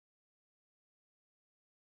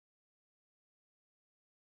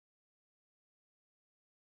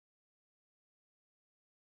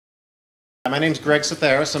My name is Greg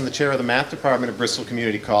Satharis. I'm the chair of the math department at Bristol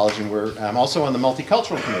Community College, and I'm also on the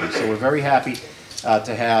multicultural committee. So we're very happy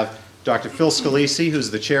to have Dr. Phil Scalisi, who's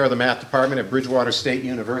the chair of the math department at Bridgewater State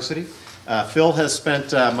University. Phil has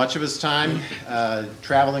spent much of his time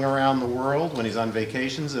traveling around the world when he's on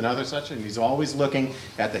vacations and other such, and he's always looking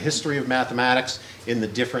at the history of mathematics in the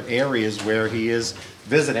different areas where he is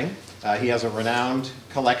visiting. He has a renowned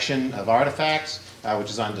collection of artifacts,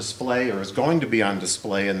 which is on display, or is going to be on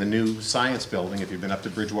display in the new science building. If you've been up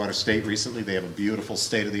to Bridgewater State recently, they have a beautiful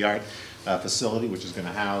state-of-the-art facility which is going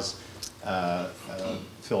to house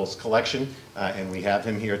Phil's collection, and we have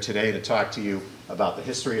him here today to talk to you about the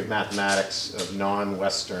history of mathematics of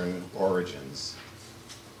non-Western origins.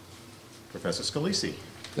 Professor Scalisi.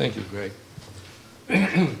 Thank you, Greg.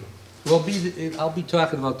 Well, I'll be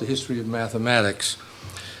talking about the history of mathematics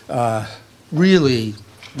really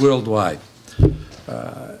worldwide.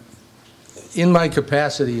 In my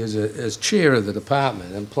capacity as chair of the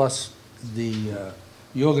department, and plus the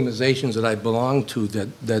organizations that I belong to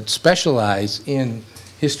that specialize in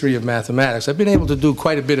history of mathematics, I've been able to do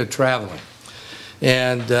quite a bit of traveling.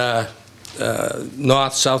 And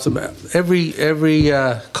North, South America, every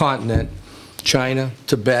continent, China,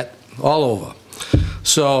 Tibet, all over.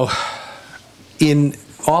 So in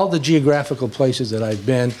all the geographical places that I've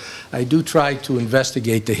been, I do try to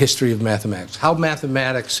investigate the history of mathematics, how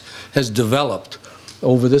mathematics has developed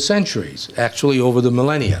over the centuries, actually over the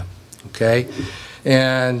millennia, okay?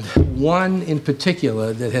 And one in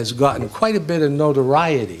particular that has gotten quite a bit of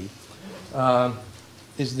notoriety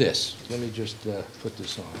is this. Let me just put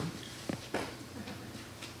this on.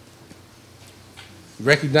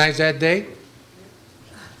 Recognize that date?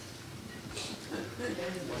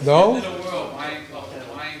 No?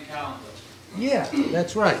 Yeah,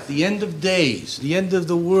 that's right. The end of days, the end of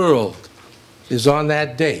the world is on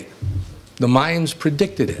that date. The Mayans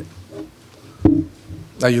predicted it.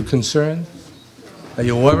 Are you concerned? Are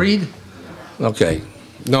you worried? Okay.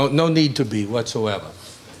 No need to be whatsoever.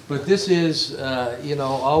 But this is, you know,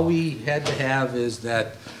 all we had to have is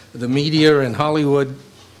that the media and Hollywood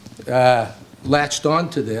latched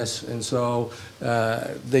onto this, and so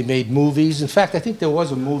they made movies. In fact, I think there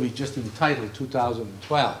was a movie just entitled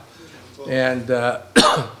 2012. And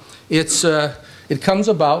it comes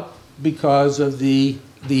about because of the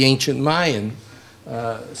ancient Mayan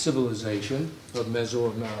civilization of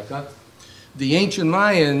Mesoamerica. The ancient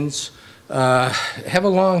Mayans have a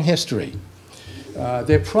long history.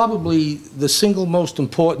 They're probably the single most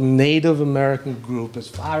important Native American group as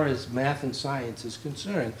far as math and science is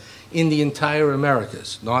concerned in the entire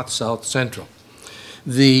Americas, North, South, Central.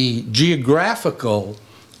 The geographical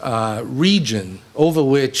region over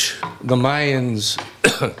which the Mayans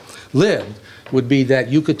lived would be that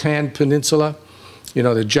Yucatan Peninsula, you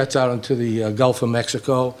know, that juts out into the Gulf of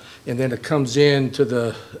Mexico, and then it comes into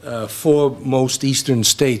the four most eastern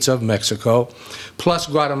states of Mexico, plus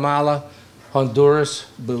Guatemala, Honduras,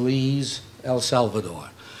 Belize, El Salvador.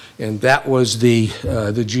 And that was the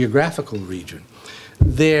geographical region.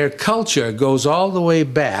 Their culture goes all the way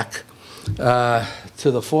back to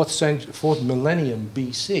the fourth millennium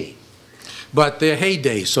BC. But their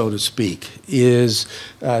heyday, so to speak,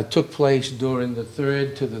 took place during the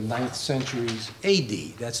 3rd to the 9th centuries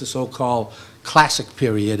AD. That's the so-called classic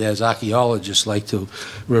period, as archaeologists like to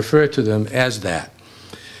refer to them as that.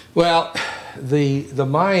 Well, the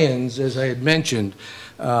Mayans, as I had mentioned,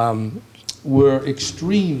 were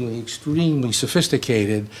extremely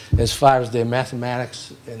sophisticated as far as their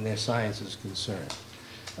mathematics and their science is concerned.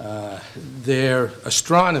 Their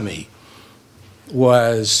astronomy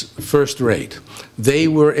was first rate. They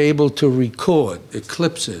were able to record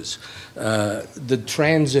eclipses, the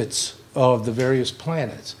transits of the various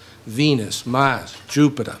planets, Venus, Mars,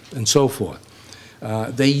 Jupiter, and so forth.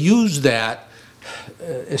 They used that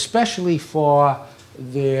especially for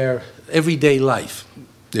their everyday life,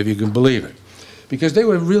 if you can believe it, because they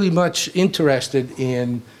were really much interested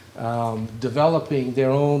in developing their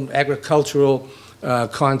own agricultural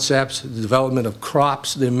concepts, the development of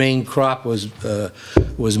crops. Their main crop was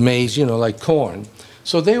maize, you know, like corn.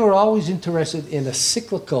 So they were always interested in a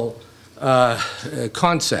cyclical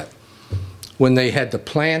concept. When they had to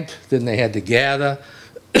plant, then they had to gather,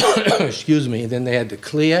 excuse me, and then they had to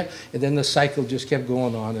clear, and then the cycle just kept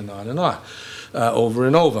going on and on and on, over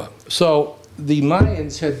and over. So the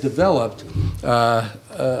Mayans had developed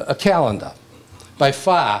a calendar, by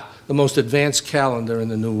far the most advanced calendar in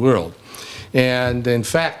the New World. And in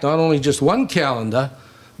fact, not only just one calendar,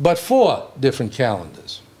 but 4 different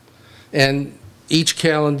calendars. And each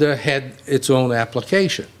calendar had its own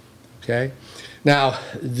application, okay? Now,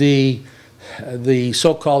 the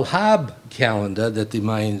so-called Hab calendar that the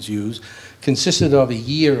Mayans used consisted of a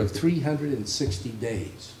year of 360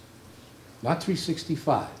 days. Not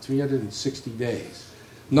 365, 360 days.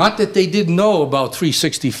 Not that they didn't know about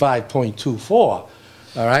 365.24, all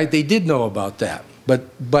right? They did know about that. But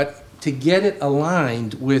to get it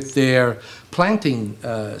aligned with their planting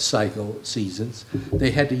cycle seasons,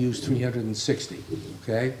 they had to use 360,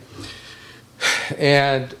 okay?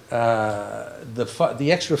 And the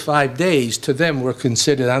extra 5 days, to them, were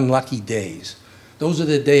considered unlucky days. Those are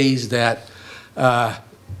the days that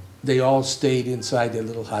they all stayed inside their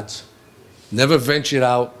little huts, never ventured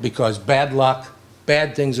out because bad luck,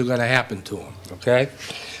 bad things are going to happen to them, okay?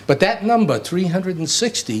 But that number,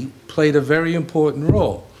 360, played a very important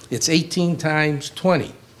role. It's 18 times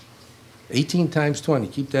 20. 18 times 20,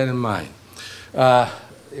 keep that in mind.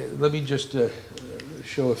 Let me just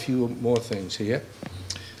show a few more things here.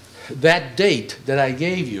 That date that I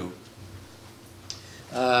gave you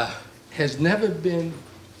has never been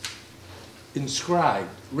inscribed,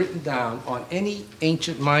 written down on any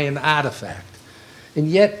ancient Mayan artifact. And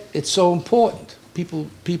yet, it's so important. People,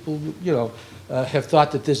 you know, have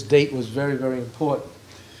thought that this date was very, very important.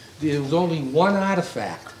 There was only one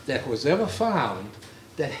artifact that was ever found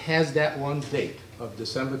that has that one date of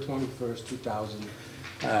December 21st,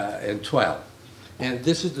 2012. And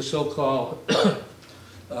this is the so-called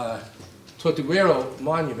Tortuguero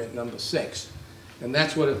Monument number 6. And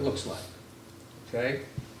that's what it looks like, okay?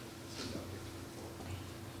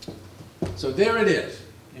 So there it is.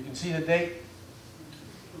 You can see the date.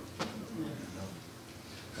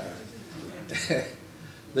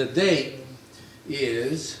 The date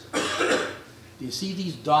is, do you see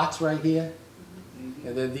these dots right here?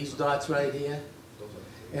 And then these dots right here?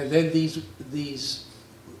 And then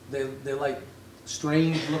they're like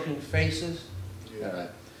strange looking faces. Yeah. All right.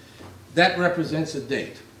 That represents a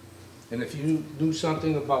date. And if you knew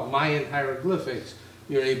something about Mayan hieroglyphics,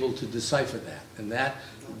 you're able to decipher that. And that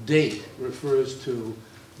date refers to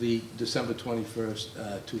the December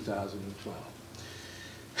 21st, 2012.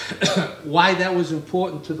 Why that was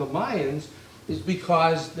important to the Mayans is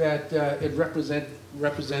because that it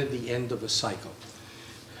represented the end of a cycle.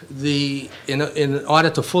 In order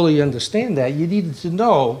to fully understand that, you needed to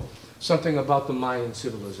know something about the Mayan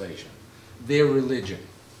civilization, their religion.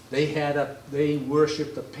 They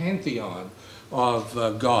worshipped a pantheon of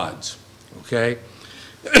gods, okay?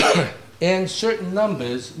 And certain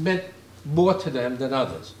numbers meant more to them than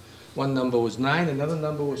others. One number was 9, another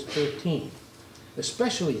number was 13,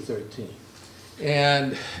 especially 13.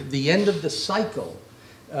 And the end of the cycle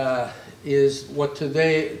is what to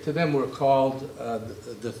them were called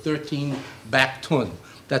the 13 Baktun.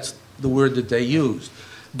 That's the word that they used.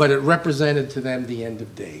 But it represented to them the end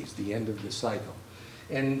of days, the end of the cycle.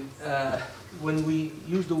 And when we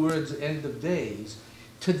use the words end of days,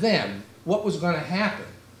 to them, what was going to happen?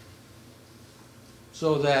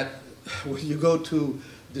 So that when you go to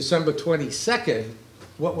December 22nd,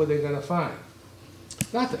 what were they going to find?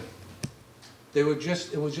 Nothing. It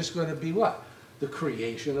was just going to be what? The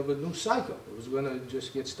creation of a new cycle. It was going to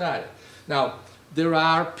just get started. Now, there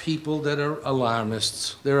are people that are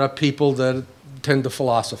alarmists. There are people that tend to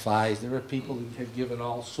philosophize. There are people who have given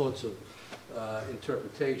all sorts of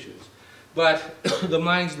interpretations. But the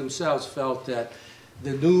minds themselves felt that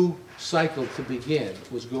the new cycle to begin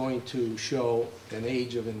was going to show an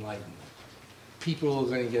age of enlightenment. People are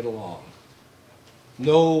going to get along.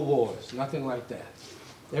 No wars, nothing like that.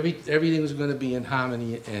 Everything was going to be in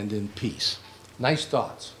harmony and in peace. Nice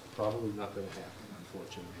thoughts. Probably not going to happen,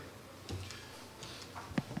 unfortunately.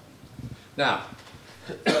 Now,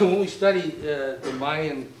 when we study the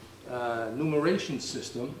Mayan numeration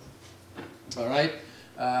system, all right,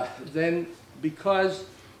 then because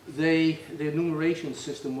their numeration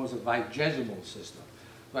system was a vigesimal system.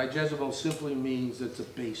 Vigesimal simply means it's a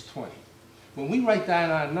base 20. When we write down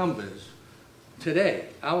our numbers, today,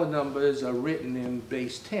 our numbers are written in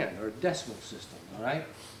base 10, or a decimal system, all right?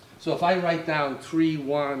 So if I write down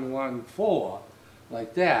 3114,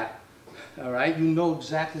 like that, all right, you know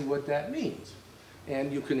exactly what that means.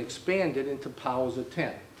 And you can expand it into powers of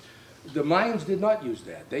 10. The Mayans did not use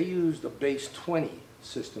that. They used a base 20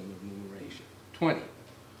 system of numeration, 20,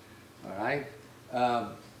 all right?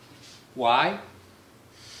 Why?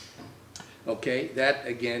 Okay, that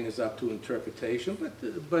again is up to interpretation,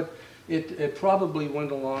 but it probably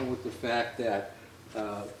went along with the fact that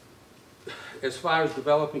as far as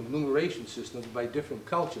developing numeration systems by different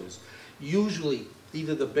cultures, usually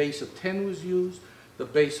either the base of 10 was used, the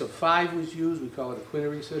base of 5 was used, we call it a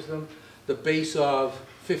quinary system, the base of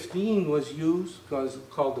 15 was used,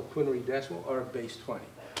 called the quinary decimal, or a base 20.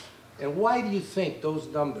 And why do you think those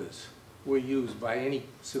numbers were used by any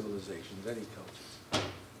civilizations, any cultures?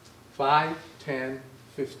 5, 10,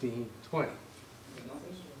 15, 20.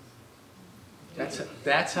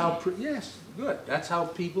 That's how, yes, good. That's how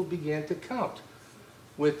people began to count,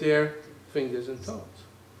 with their fingers and toes.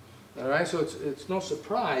 All right, so it's no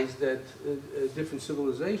surprise that different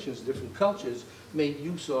civilizations, different cultures made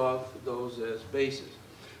use of those as bases.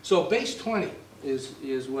 So base 20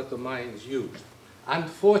 is what the Mayans used.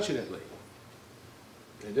 Unfortunately,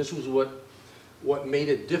 and this was what made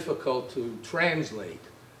it difficult to translate,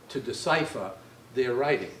 to decipher their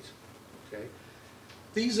writings. Okay,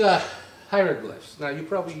 these are hieroglyphs. Now you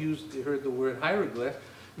probably heard the word hieroglyph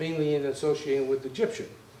mainly in associating with Egyptian,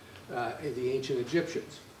 the ancient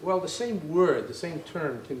Egyptians. Well, the same word, the same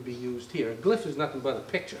term can be used here. A glyph is nothing but a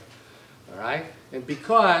picture, all right? And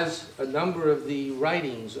because a number of the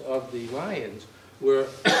writings of the Mayans were,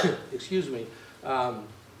 excuse me,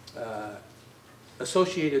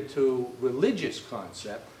 associated to religious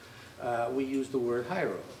concept, we use the word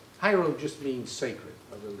hiero. Hiero just means sacred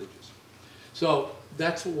or religious. So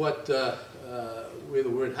that's what, where the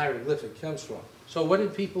word hieroglyphic comes from. So what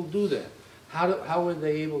did people do then? How were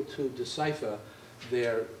they able to decipher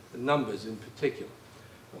their numbers in particular?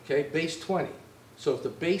 Okay, base 20. So if the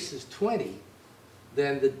base is 20,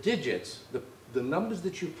 then the digits, the numbers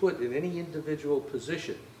that you put in any individual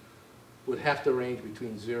position would have to range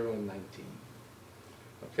between 0 and 19.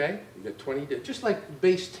 Okay, you got 20, just like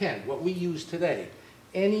base 10, what we use today.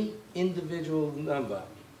 Any individual number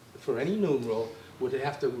for any numeral would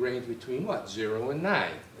have to range between what? 0 and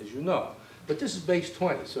 9, as you know. But this is base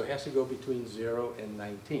 20, so it has to go between 0 and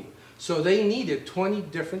 19. So they needed 20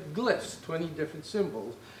 different glyphs, 20 different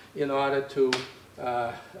symbols, in order to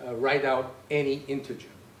write out any integer.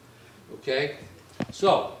 Okay?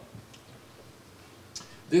 So,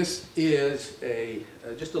 this is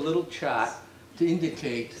just a little chart to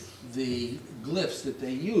indicate the glyphs that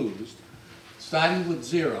they used, starting with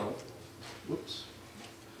 0, whoops,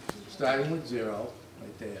 starting with 0,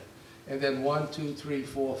 right there, and then 1, 2, 3,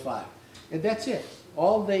 4, 5. And that's it.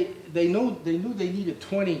 All they knew they needed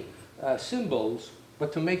 20 symbols,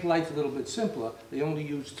 but to make life a little bit simpler, they only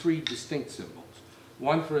used 3 distinct symbols.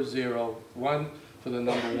 One for a 0, one for the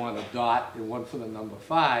number 1, a dot, and one for the number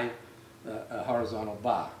 5, a horizontal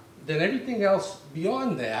bar. Then everything else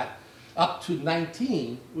beyond that, up to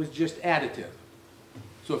 19, was just additive.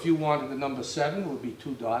 So if you wanted the number 7, it would be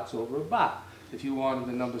 2 dots over a bar. If you wanted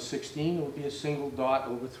the number 16, it would be a single dot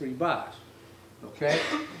over 3 bars. Okay?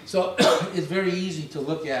 So it's very easy to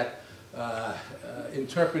look at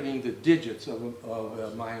interpreting the digits of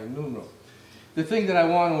a Mayan numeral. The thing that I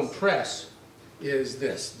want to impress is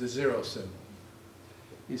this, the 0 symbol.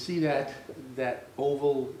 You see that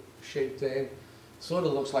oval shaped thing? Sort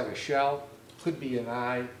of looks like a shell, could be an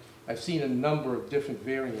eye. I've seen a number of different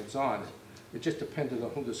variants on it. It just depended on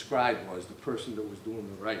who the scribe was, the person that was doing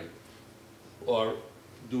the writing, or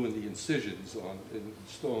doing the incisions in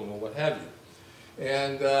stone or what have you.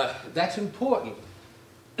 And that's important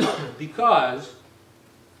because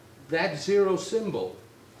that 0 symbol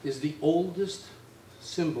is the oldest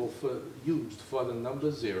symbol used for the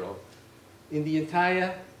number 0 in the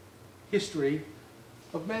entire history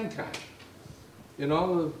of mankind. In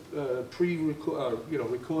all of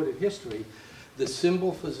recorded history, the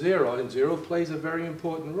symbol for 0, and 0 plays a very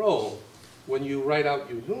important role when you write out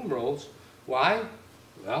your numerals. Why?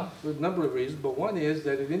 Well, for a number of reasons, but one is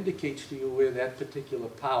that it indicates to you where that particular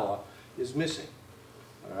power is missing.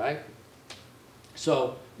 All right?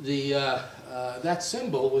 So that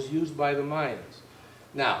symbol was used by the Mayans.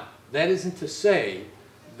 Now, that isn't to say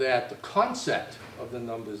that the concept of the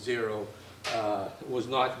number 0 was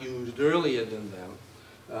not used earlier than them,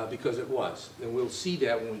 because it was. And we'll see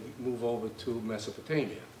that when we move over to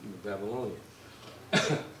Mesopotamia, Babylonia.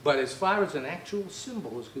 But as far as an actual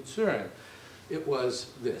symbol is concerned, it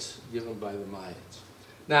was this, given by the Mayans.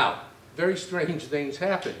 Now, very strange things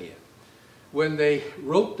happen here. When they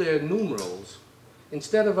wrote their numerals,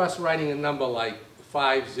 instead of us writing a number like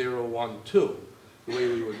 5012, the way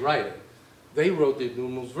we would write it, they wrote their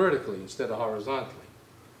numerals vertically instead of horizontally.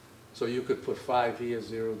 So you could put 5 here,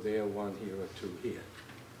 0 there, 1 here, or 2 here,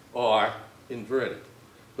 or inverted.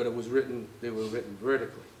 But it was written, they were written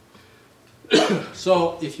vertically.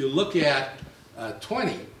 So if you look at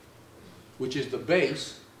 20, which is the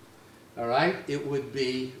base, all right, it would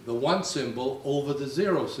be the 1 symbol over the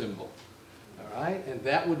 0 symbol, all right? And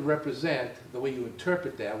that would represent, the way you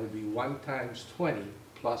interpret that would be 1 times 20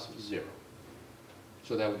 plus 0.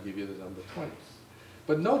 So that would give you the number 20.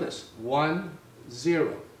 But notice, 1,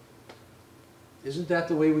 0. Isn't that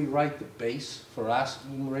the way we write the base for our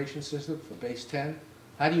numeration system, for base 10?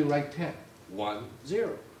 How do you write 10? 1,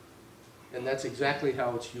 0. And that's exactly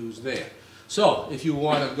how it's used there. So if you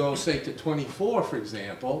want to go, say, to 24, for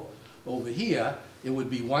example, over here, it would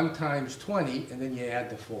be 1 times 20, and then you add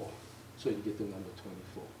the 4. So you get the number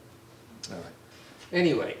 24. All right.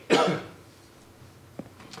 Anyway,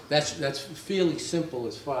 that's fairly simple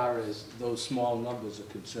as far as those small numbers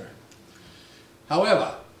are concerned.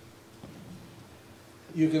 However,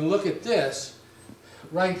 you can look at this.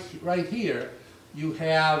 Right here, you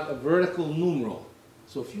have a vertical numeral.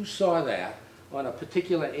 So if you saw that on a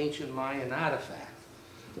particular ancient Mayan artifact,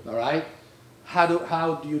 all right, how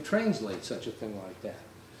do you translate such a thing like that?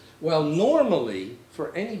 Well, normally,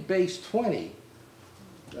 for any base 20,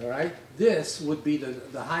 all right, this would be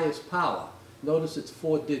the highest power. Notice it's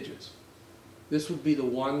 4 digits. This would be the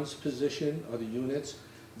ones position, or the units.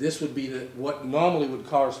 This would be what normally would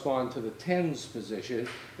correspond to the tens position.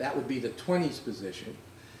 That would be the 20s position.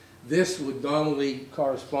 This would normally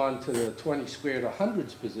correspond to the 20 squared or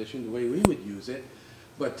hundreds position, the way we would use it.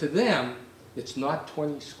 But to them, it's not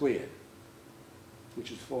 20 squared,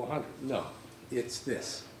 which is 400. No, it's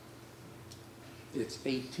this. It's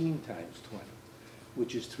 18 times 20,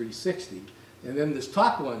 which is 360. And then this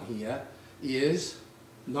top one here is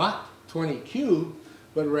not 20 cubed,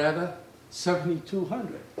 but rather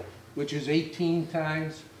 7,200, which is 18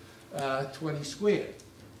 times 20 squared.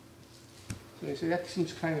 So you say, that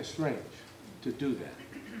seems kind of strange to do that.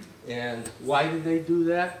 And why did they do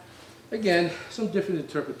that? Again, some different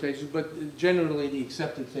interpretations, but generally the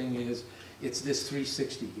accepted thing is it's this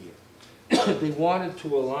 360 here. They wanted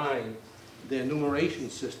to align their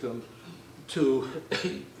numeration system to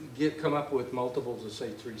come up with multiples of, say,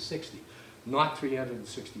 360, not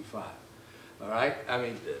 365. All right? I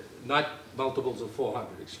mean, not multiples of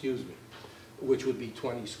 400, excuse me, which would be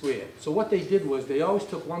 20 squared. So what they did was they always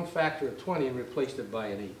took one factor of 20 and replaced it by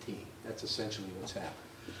an 18. That's essentially what's happened.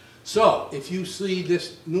 So if you see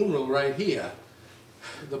this numeral right here,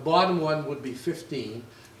 the bottom one would be 15.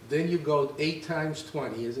 Then you go 8 times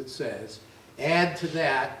 20, as it says. Add to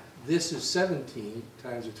that, this is 17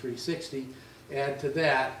 times the 360. Add to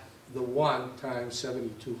that, the 1 times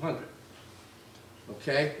 7,200.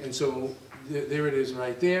 Okay? And so there it is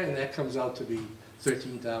right there, and that comes out to be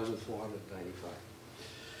 13,495.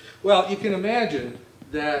 Well, you can imagine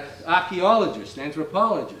that archaeologists,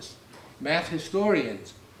 anthropologists, math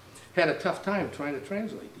historians had a tough time trying to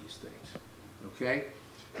translate these things. Okay?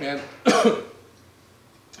 And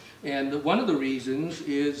and one of the reasons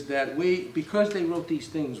is that because they wrote these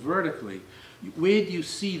things vertically, where do you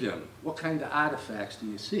see them? What kind of artifacts do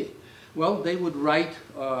you see? Well, they would write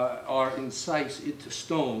or incise into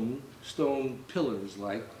stone pillars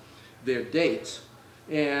like their dates.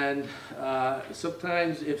 And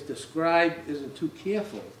sometimes if the scribe isn't too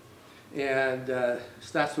careful and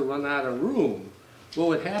starts to run out of room, what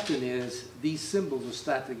would happen is these symbols would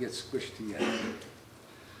start to get squished together.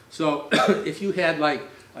 So if you had like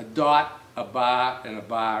a dot, a bar, and a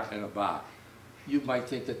bar, and a bar, you might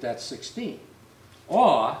think that that's 16.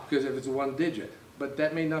 Or, because if it's one digit, but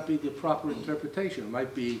that may not be the proper interpretation. It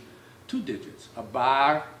might be 2 digits. A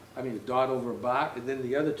bar, I mean a dot over a bar, and then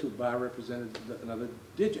the other 2 bar represented another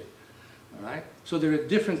digit. All right? So there are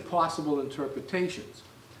different possible interpretations.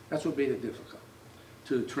 That's what made it difficult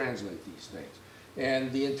to translate these things.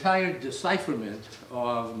 And the entire decipherment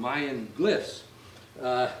of Mayan glyphs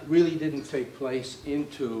really didn't take place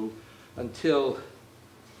until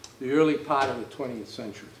the early part of the 20th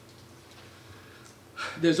century.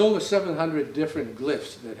 There's over 700 different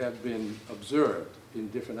glyphs that have been observed in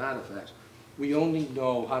different artifacts. We only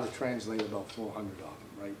know how to translate about 400 of them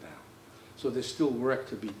right now. So there's still work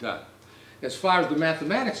to be done. As far as the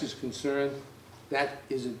mathematics is concerned, that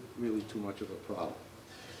isn't really too much of a problem.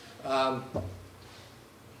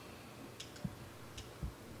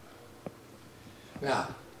 Now,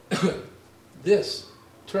 this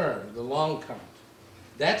term, the long count,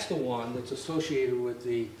 that's the one that's associated with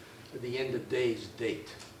the end of days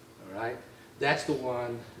date, all right? That's the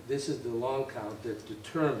one, this is the long count that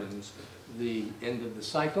determines the end of the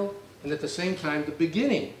cycle, and at the same time, the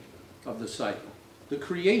beginning of the cycle, the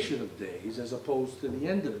creation of days as opposed to the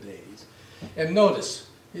end of days. And notice,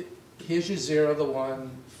 here's your 0, the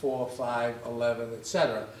 1, 4, 5, 11,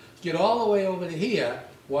 etc. Get all the way over to here,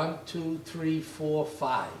 1, 2, 3, 4,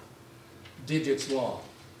 5 digits long.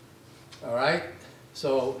 All right?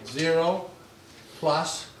 So 0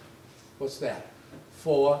 plus, what's that?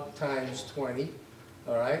 4 times 20,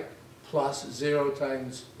 all right? Plus 0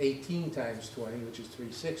 times 18 times 20, which is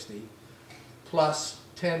 360, plus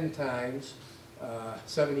 10 times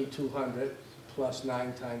 7,200, plus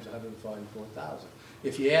 9 times 144,000.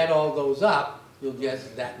 If you add all those up, you'll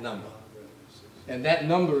get that number. And that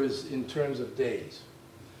number is in terms of days.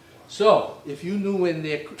 So, if you knew when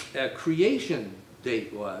their creation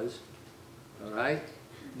date was, all right,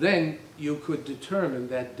 then you could determine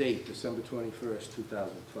that date, December 21st,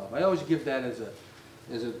 2012. I always give that as an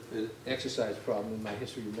exercise problem with my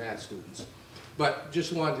history of math students. But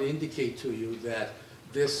just wanted to indicate to you that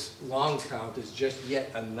this long count is just yet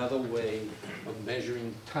another way of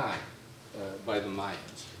measuring time by the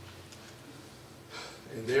Mayans.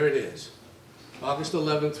 And there it is, August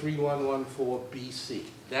 11, 3114 BC.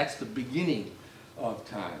 That's the beginning of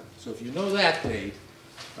time. So if you know that date,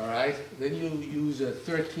 all right, then you use a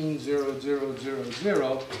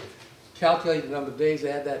 130000, calculate the number of days,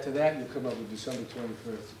 add that to that, and you come up with December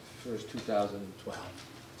 21st, 2012.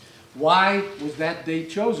 Why was that date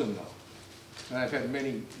chosen, though? And I've had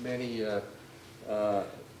many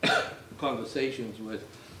conversations with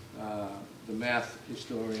the math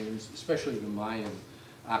historians, especially the Mayan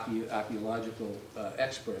archaeological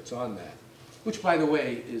experts on that, which, by the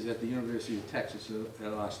way, is at the University of Texas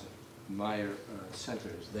at Austin. Meyer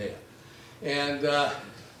Center is there. And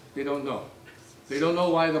they don't know. They don't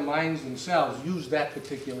know why the Mayans themselves used that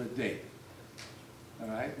particular date. All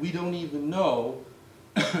right? We don't even know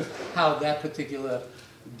how that particular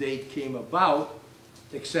date came about,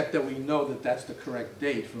 except that we know that that's the correct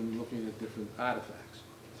date from looking at different artifacts.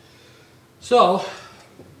 So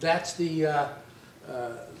that's the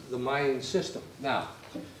Mayan system. Now,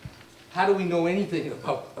 how do we know anything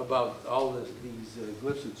about all these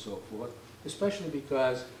glyphs and so forth? Especially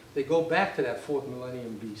because they go back to that 4th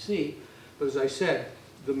millennium BC. But as I said,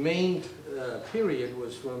 the main period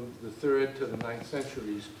was from the 3rd to the 9th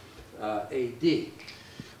centuries AD.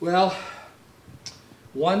 Well,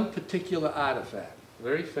 one particular artifact,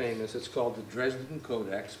 very famous, it's called the Dresden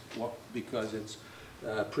Codex, because it's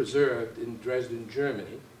preserved in Dresden,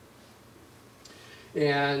 Germany.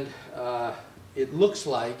 And it looks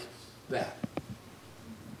like that.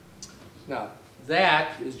 Now,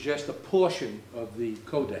 that is just a portion of the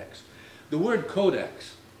codex. The word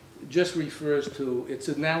codex just refers to, it's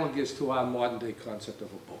analogous to our modern day concept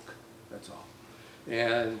of a book, that's all.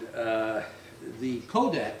 And the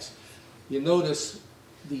codex, you notice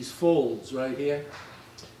these folds right here.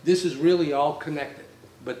 This is really all connected,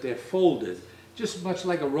 but they're folded, just much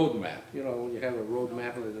like a road map. You know, when you have a road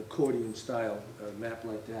map with an accordion style map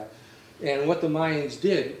like that. And what the Mayans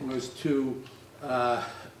did was to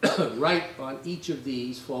write on each of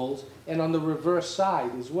these folds and on the reverse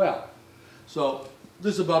side as well. So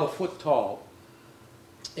this is about a foot tall.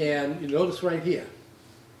 And you notice right here,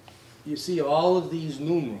 you see all of these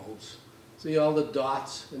numerals, see all the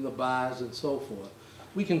dots and the bars and so forth.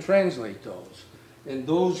 We can translate those. And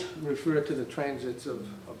those refer to the transits of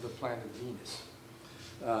the planet Venus.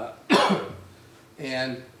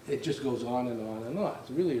 And it just goes on and on and on.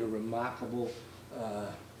 It's really a remarkable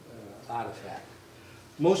artifact.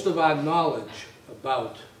 Most of our knowledge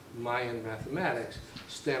about Mayan mathematics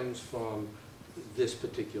stems from this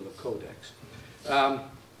particular codex.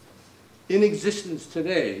 In existence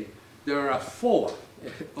today, there are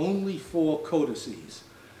only four codices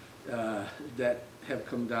that have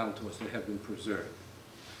come down to us, that have been preserved.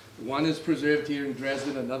 One is preserved here in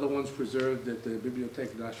Dresden, another one's preserved at the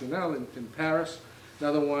Bibliothèque Nationale in Paris,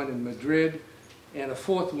 another one in Madrid, and a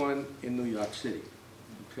fourth one in New York City.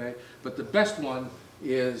 Okay? But the best one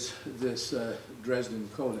is this Dresden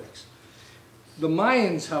Codex. The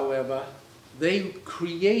Mayans, however, they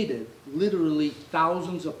created literally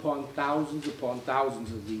thousands upon thousands upon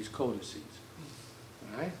thousands of these codices.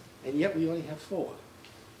 All right? And yet we only have four.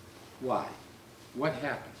 Why? What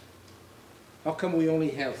happened? How come we only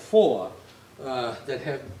have four that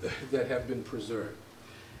have been preserved?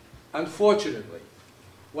 Unfortunately,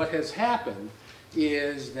 what has happened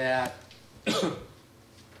is that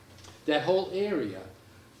that whole area,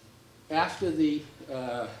 after the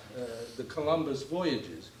Columbus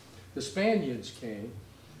voyages, the Spaniards came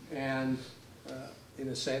and, in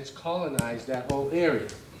a sense, colonized that whole area.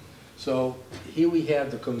 So here we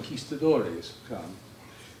have the conquistadores come.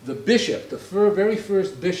 The bishop, the very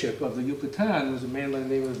first bishop of the Yucatan, was a man by the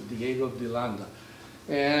name of Diego de Landa.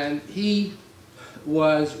 And he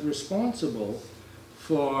was responsible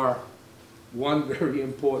for one very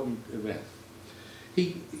important event.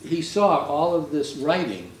 He saw all of this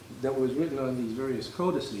writing that was written on these various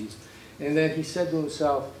codices, and then he said to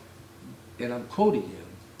himself, and I'm quoting him,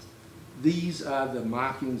 "These are the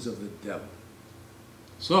markings of the devil."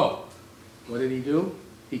 So, what did he do?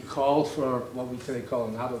 He called for what we today call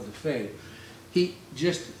an auto de fe. He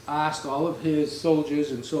just asked all of his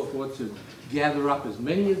soldiers and so forth to gather up as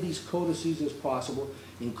many of these codices as possible,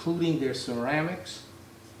 including their ceramics,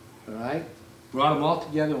 all right? Brought them all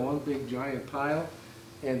together in one big giant pile,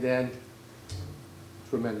 and then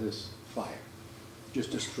tremendous fire,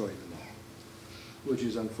 just destroyed them all, which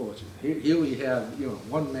is unfortunate. Here we have, you know,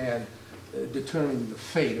 one man determining the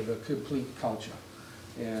fate of a complete culture.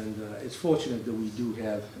 And it's fortunate that we do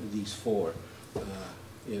have these four that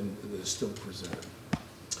are still preserved.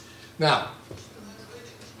 Now,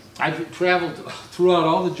 I've traveled throughout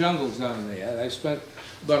all the jungles down there. I spent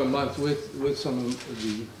about a month with some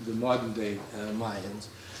of the modern day Mayans.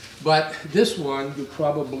 But this one you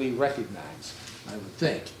probably recognize, I would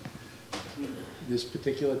think. This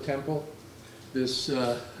particular temple, this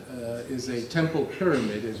is a temple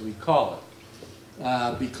pyramid, as we call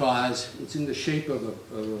it, because it's in the shape of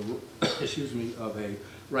a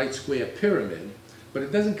right square pyramid, but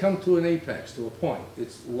it doesn't come to an apex, to a point.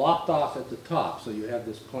 It's lopped off at the top, so you have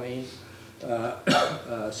this plane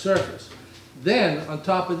surface. Then, on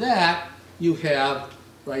top of that, you have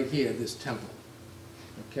right here this temple.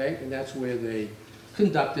 Okay, and that's where they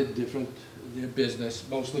conducted their business,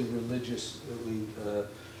 mostly religiously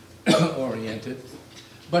oriented.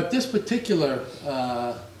 But this particular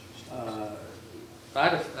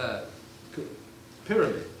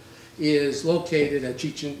pyramid is located at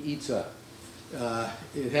Chichen Itza.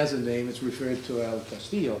 It has a name, it's referred to El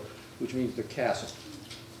Castillo, which means the castle.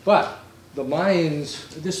 But the Mayans,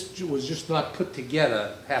 this was just not put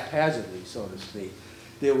together haphazardly, so to speak.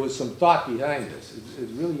 There was some thought behind this.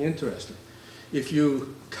 It's really interesting. If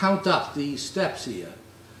you count up these steps here,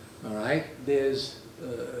 all right, there's,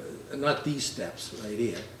 not these steps right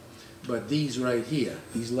here, but these right here,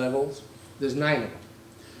 these levels, there's 9 of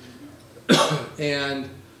them. And,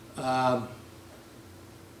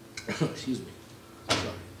 excuse me,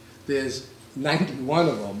 sorry. There's 91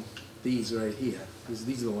 of them, these right here.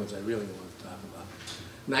 These are the ones I really want to talk about.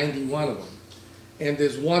 91 of them. And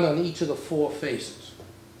there's one on each of the 4 faces.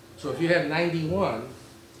 So if you have 91,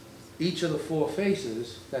 each of the 4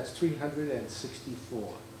 faces, that's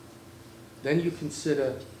 364. Then you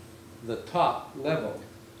consider the top level,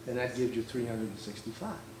 and that gives you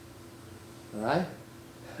 365. All right?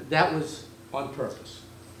 That was on purpose.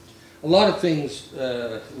 A lot of things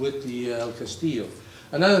with the El Castillo.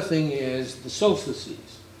 Another thing is the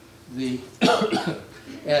solstices.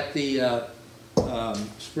 At the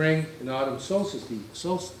spring and autumn solstices,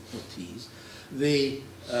 the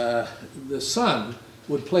sun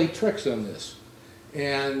would play tricks on this,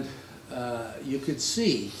 and you could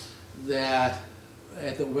see that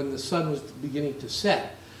when the sun was beginning to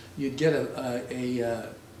set, you'd get a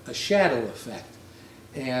shadow effect,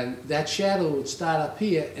 and that shadow would start up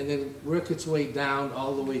here and then work its way down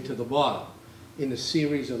all the way to the bottom in a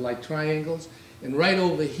series of like triangles. And right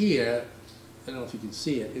over here, I don't know if you can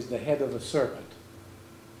see it, is the head of a serpent.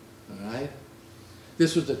 All right?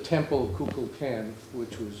 This was the temple of Kukulkan,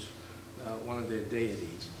 which was one of their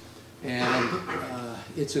deities. And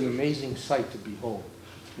it's an amazing sight to behold.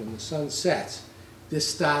 When the sun sets, this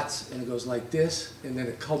starts and it goes like this, and then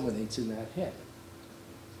it culminates in that head.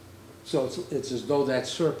 So it's as though that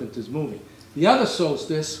serpent is moving. The other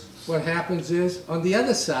solstice, what happens is, on the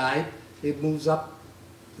other side, it moves up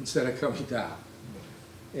instead of coming down.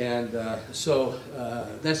 And so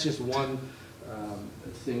that's just one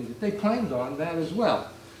thing that they planned on that as well.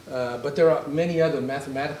 But there are many other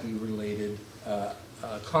mathematically related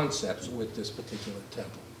concepts with this particular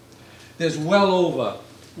temple. There's well over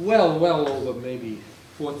maybe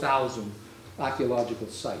 4,000 archaeological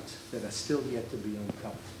sites that are still yet to be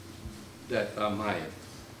uncovered that are Mayan.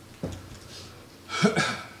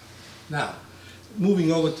 Now,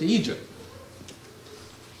 moving over to Egypt.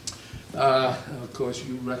 Of course,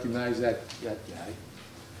 you recognize that guy,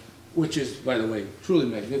 which is, by the way, truly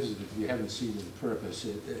magnificent if you haven't seen it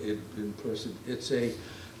in person. It's a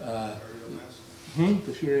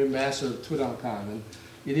the Fury Mass of Tutankhamun.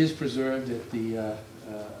 It is preserved at the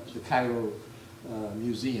Cairo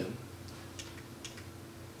Museum.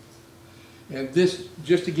 And this,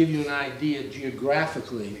 just to give you an idea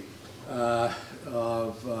geographically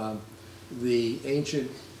of the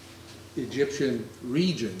ancient Egyptian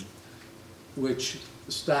region, which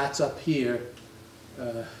starts up here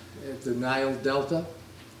at the Nile Delta.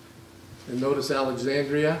 And notice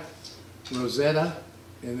Alexandria, Rosetta,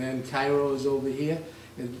 and then Cairo is over here.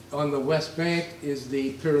 And on the west bank is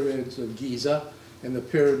the pyramids of Giza and the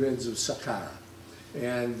pyramids of Saqqara.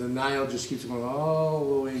 And the Nile just keeps going all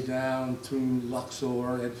the way down through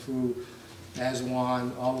Luxor, Edfu,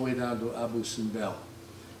 Aswan, all the way down to Abu Simbel.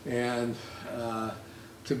 And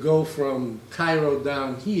to go from Cairo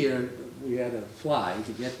down here, we had to fly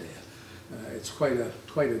to get there. It's quite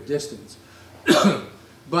a distance.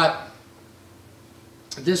 But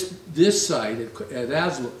this site at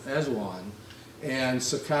Aswan and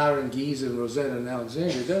Saqqara and Giza and Rosetta and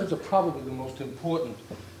Alexandria, those are probably the most important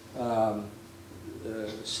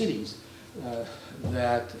cities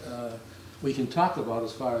that we can talk about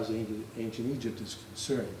as far as ancient Egypt is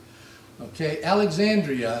concerned. Okay,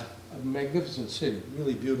 Alexandria, a magnificent city,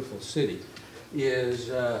 really beautiful city,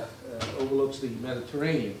 overlooks the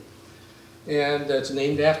Mediterranean, and it's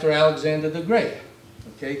named after Alexander the Great.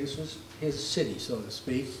 Okay, this was his city, so to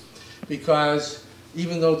speak, because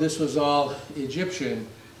even though this was all Egyptian,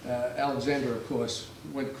 Alexander, of course,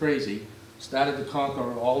 went crazy, started to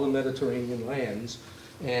conquer all the Mediterranean lands,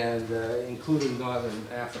 and including northern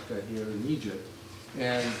Africa here in Egypt,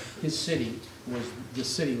 and this city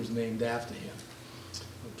was named after him.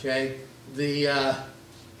 Okay,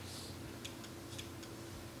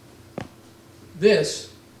 this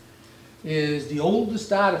is the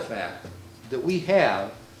oldest artifact that we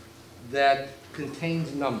have that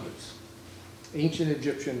contains numbers, ancient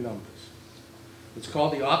Egyptian numbers. It's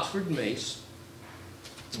called the Oxford Mace.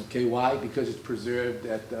 Okay, why? Because it's preserved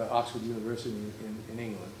at Oxford University in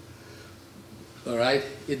England. All right,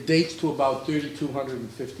 it dates to about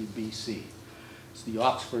 3250 BC. It's the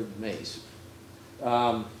Oxford Mace.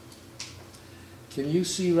 Can you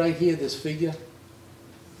see right here this figure?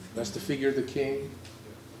 That's the figure of the king.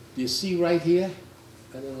 Do you see right here?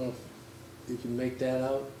 I don't know if you can make that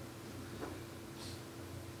out.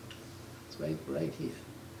 It's right here.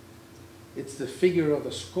 It's the figure of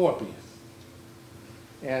a scorpion.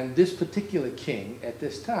 And this particular king at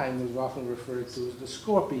this time was often referred to as the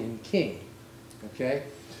Scorpion King. Okay?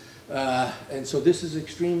 And so this is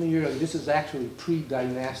extremely early. This is actually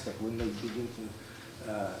pre-dynastic when they begin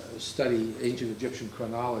to study ancient Egyptian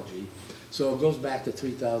chronology. So it goes back to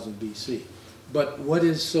 3000 BC. But what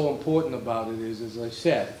is so important about it is, as I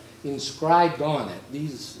said, inscribed on it,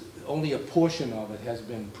 only a portion of it has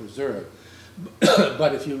been preserved.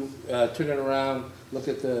 But if you turn it around, look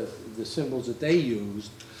at the symbols that they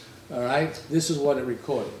used, all right, this is what it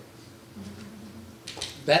recorded.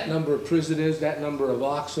 That number of prisoners, that number of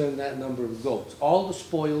oxen, that number of goats, all the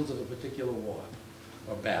spoils of a particular war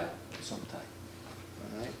or battle sometime.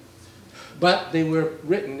 All right? But they were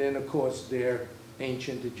written in, of course, their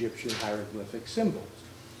ancient Egyptian hieroglyphic symbols.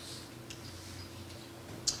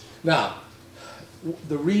 Now,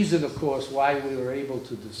 the reason, of course, why we were able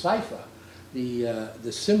to decipher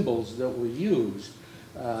the symbols that were used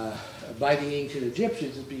by the ancient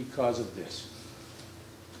Egyptians is because of this,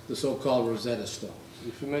 the so-called Rosetta Stone.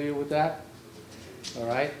 You familiar with that? All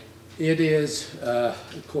right. It is,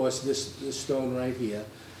 of course, this stone right here.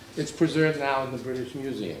 It's preserved now in the British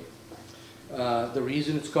Museum. The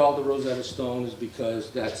reason it's called the Rosetta Stone is because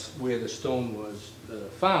that's where the stone was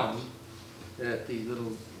found, at the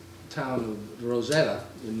little town of Rosetta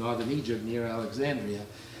in northern Egypt near Alexandria.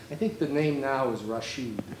 I think the name now is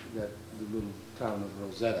Rashid, the little town of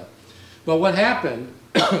Rosetta. But what happened,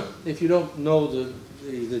 if you don't know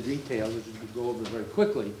the details, which we could go over very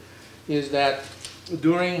quickly, is that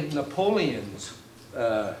during Napoleon's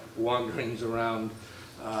wanderings around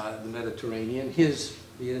the Mediterranean, his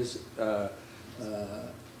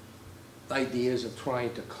ideas of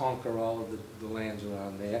trying to conquer all of the lands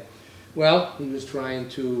around there, well, he was trying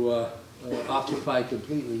to occupy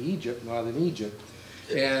completely Egypt, northern Egypt,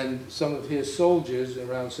 and some of his soldiers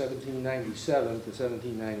around 1797 to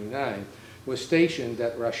 1799 were stationed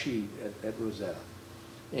at Rashid, at Rosetta.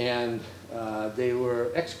 And they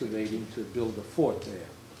were excavating to build a fort there.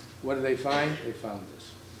 What did they find? They found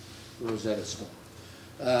this, the Rosetta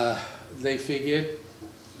Stone. They figured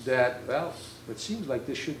that, well, it seems like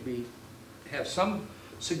this should have some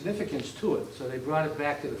significance to it. So they brought it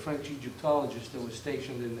back to the French Egyptologists that were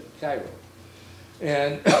stationed in Cairo.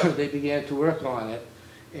 And they began to work on it.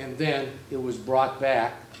 And then it was brought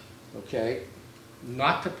back, okay,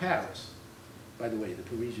 not to Paris. By the way, the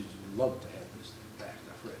Parisians would love to have this back,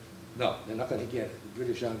 I've read. No, they're not going to get it. The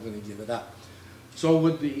British aren't going to give it up. So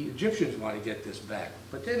would the Egyptians want to get this back,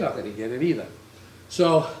 but they're not going to get it either.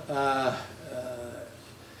 So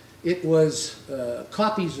it was,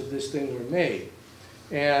 copies of this thing were made,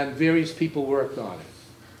 and various people worked on it.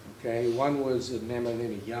 Okay, one was a man by the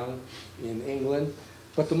name of Young in England,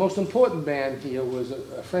 but the most important man here was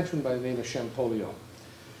a Frenchman by the name of Champollion.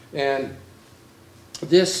 And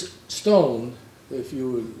this stone, if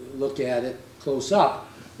you would look at it close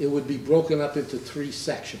up, it would be broken up into 3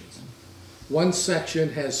 sections. One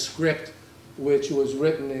section has script which was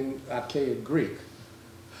written in archaic Greek.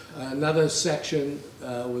 Another section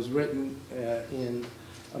was written in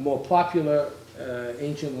a more popular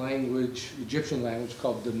ancient language, Egyptian language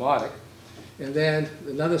called Demotic. And then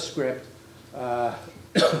another script,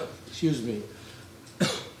 excuse me,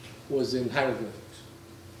 was in hieroglyphics.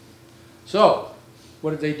 So,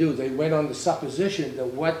 what did they do? They went on the supposition that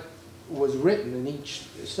what was written in each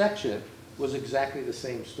section was exactly the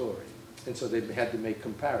same story. And so they had to make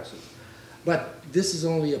comparisons. But this is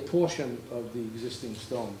only a portion of the existing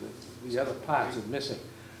stone. The other parts are missing.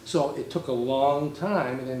 So it took a long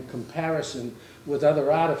time, and in comparison with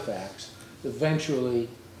other artifacts, eventually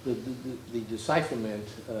the decipherment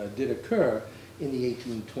did occur in the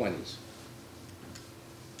 1820s.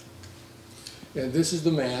 And this is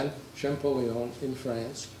the man, Champollion, in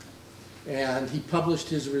France, and he published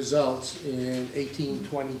his results in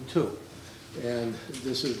 1822. And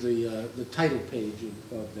this is the title page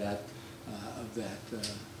of that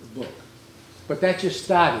book. But that just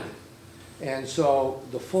started it. And so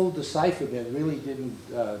the full decipherment really didn't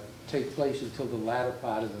take place until the latter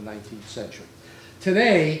part of the 19th century.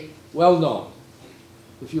 Today, well known.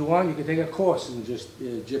 If you want, you can take a course in just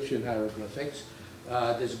Egyptian hieroglyphics.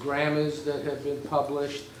 There's grammars that have been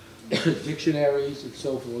published, dictionaries, and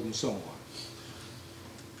so forth and so on.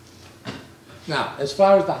 Now, as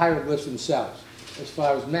far as the hieroglyphs themselves, as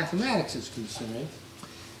far as mathematics is concerned,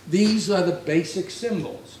 these are the basic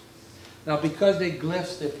symbols. Now, because they're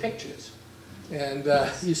glyphs, they're pictures. And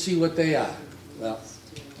you see what they are. Well,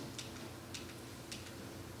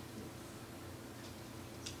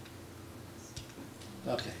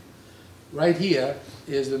 okay. Right here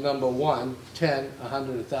is the number 1, 10,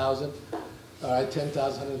 100, 1,000. All right,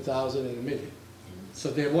 10,000, 100,000, and a million.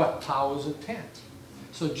 So they're what? Powers of 10.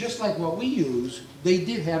 So just like what we use, they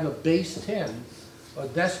did have a base 10, a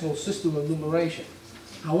decimal system of numeration.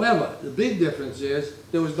 However, the big difference is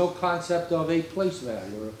there was no concept of a place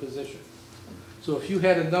value or a position. So if you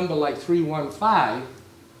had a number like 315,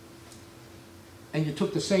 and you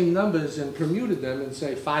took the same numbers and permuted them and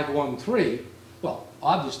say 513, well,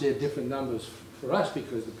 obviously they're different numbers for us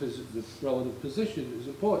because the relative position is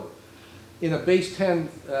important. In a base 10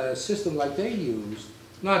 system like they used,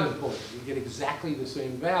 not important. You get exactly the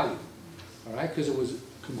same value, all right, because it was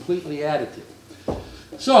completely additive.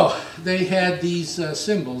 So they had these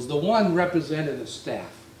symbols. The 1 represented a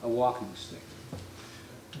staff, a walking stick.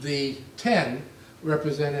 The 10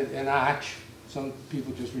 represented an arch. Some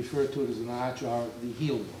people just refer to it as an arch, or the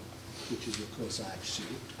heel one, which is of course arch C.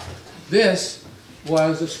 This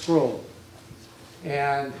was a scroll,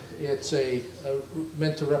 and it's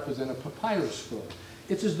meant to represent a papyrus scroll.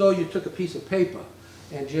 It's as though you took a piece of paper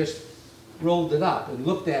and just rolled it up and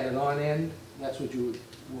looked at it on end. That's what you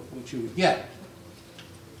would get.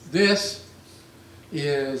 This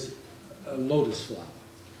is a lotus flower,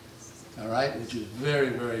 all right, which is very,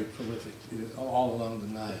 very prolific all along the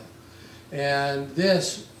Nile. And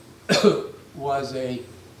this was a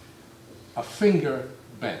finger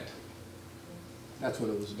bent. That's what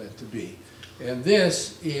it was meant to be. And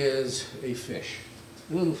this is a fish,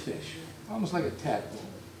 a little fish, almost like a tadpole.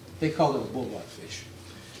 They call it a bulldog fish.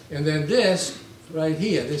 And then this right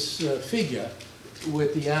here, this figure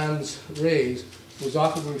with the arms raised, was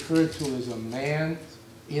often referred to as a man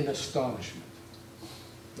in astonishment.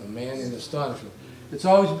 A man in astonishment. It's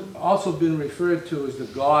always also been referred to as the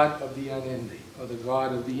God of the unending, or the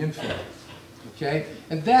God of the infinite. Okay?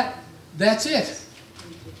 And that's it.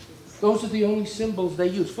 Those are the only symbols they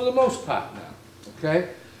use, for the most part now. Okay?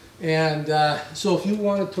 And so if you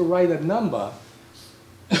wanted to write a number,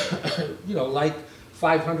 you know, like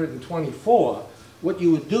 524, what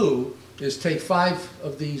you would do is take 5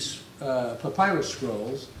 of these papyrus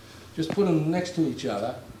scrolls, just put them next to each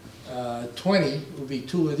other. 20 would be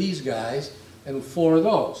 2 of these guys, and 4 of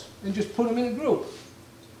those, and just put them in a group.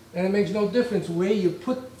 And it makes no difference where you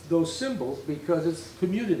put those symbols because it's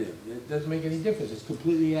commutative. It doesn't make any difference. It's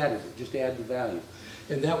completely additive. Just add the value.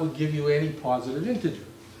 And that would give you any positive integer.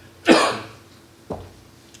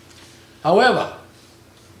 However,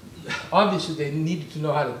 obviously they needed to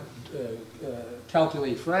know how to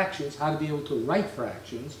calculate fractions, how to be able to write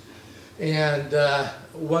fractions. And the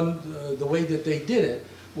way that they did it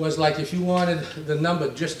was like if you wanted the number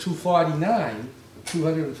just 249,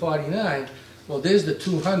 well, there's the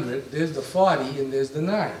 200, there's the 40, and there's the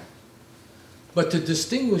 9. But to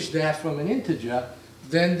distinguish that from an integer,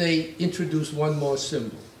 then they introduced one more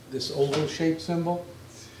symbol, this oval-shaped symbol,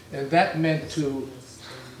 and that meant to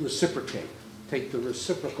reciprocate, take the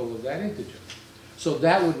reciprocal of that integer. So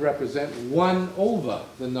that would represent 1 over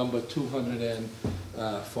the number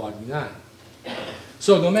 249.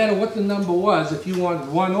 So no matter what the number was, if you wanted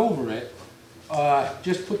 1 over it,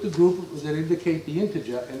 just put the group that indicate the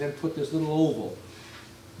integer and then put this little oval.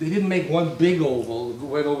 They didn't make one big oval that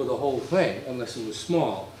went over the whole thing unless it was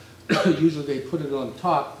small. Usually they put it on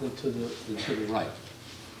top and to the right.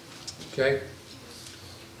 Okay?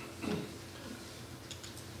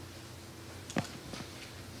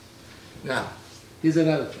 Now, Here's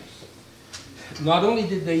another thing. Not only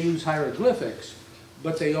did they use hieroglyphics,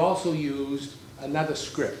 but they also used another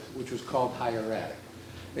script, which was called hieratic.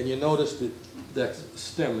 And you notice that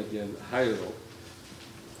stem again, hiero.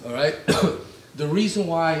 All right? The reason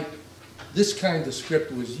why this kind of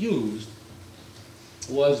script was used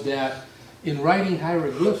was that in writing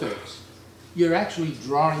hieroglyphics, you're actually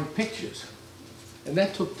drawing pictures. And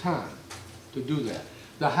that took time to do that.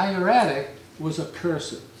 The hieratic was a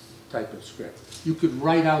cursive type of script. You could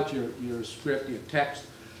write out your script, your text,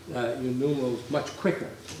 your numerals much quicker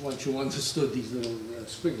once you understood these little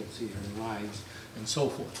squiggles here and lines and so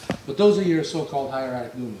forth. But those are your so-called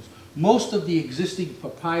hieratic numerals. Most of the existing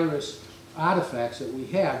papyrus artifacts that we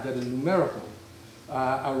have that are numerical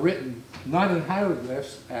are written not in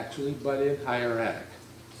hieroglyphs actually, but in hieratic.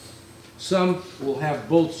 Some will have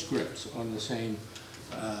both scripts on the same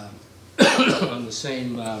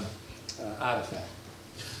artifact.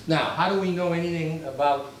 Now, how do we know anything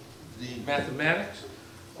about the mathematics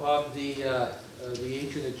of the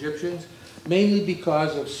ancient Egyptians? Mainly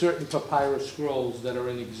because of certain papyrus scrolls that are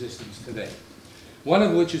in existence today. One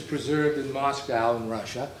of which is preserved in Moscow in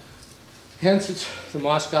Russia. Hence, it's the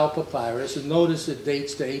Moscow papyrus. And notice it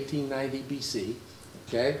dates to 1890 BC.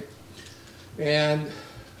 Okay? And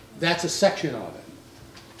that's a section of it.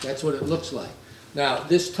 That's what it looks like. Now,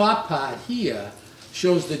 this top part here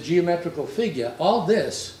shows the geometrical figure. All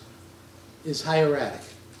this is hieratic.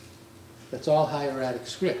 That's all hieratic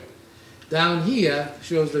script. Down here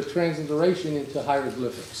shows the transliteration into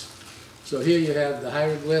hieroglyphics. So here you have the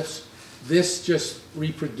hieroglyphs. This just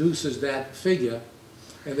reproduces that figure.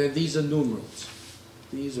 And then these are numerals.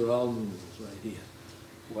 These are all numerals right here.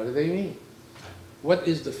 What do they mean? What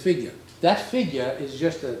is the figure? That figure is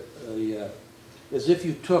just as if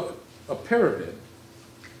you took a pyramid,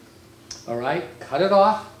 all right, cut it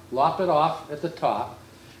off, lop it off at the top,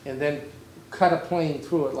 and then cut a plane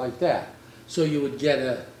through it like that. So you would get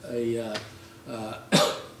a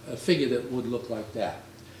figure that would look like that.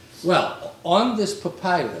 Well, on this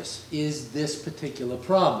papyrus is this particular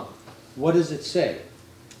problem. What does it say?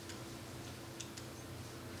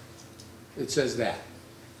 It says that.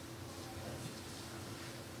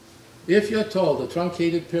 If you're told a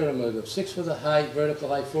truncated pyramid of 6 for the height, vertical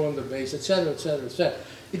height, 4 on the base, etc., etc., etc.,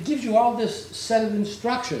 it gives you all this set of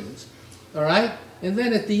instructions, all right? And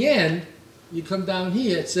then at the end, you come down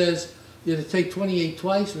here, it says you have to take 28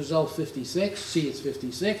 twice, result 56, see it's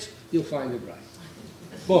 56, you'll find it right.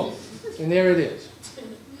 Boom, and there it is.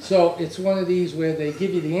 So it's one of these where they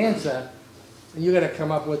give you the answer, and you got to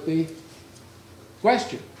come up with the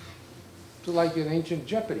question. It's like an ancient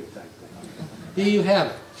Jeopardy type thing. Here you have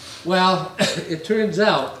it. Well, it turns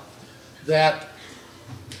out that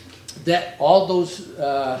all those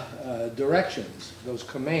directions, those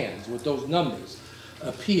commands with those numbers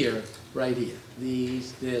appear right here.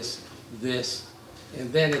 These, this,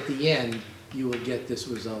 and then at the end you will get this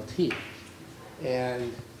result here.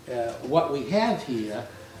 And what we have here,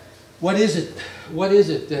 what is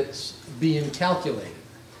it that's being calculated?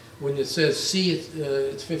 When it says C,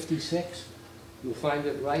 it's 56, you'll find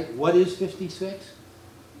it right. What is 56?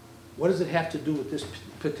 What does it have to do with this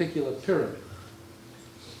particular pyramid?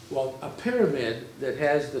 Well, a pyramid that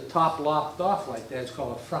has the top lopped off like that is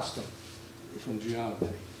called a frustum from geometry.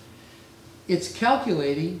 It's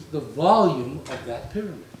calculating the volume of that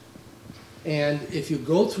pyramid. And if you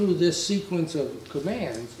go through this sequence of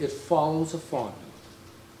commands, it follows a formula.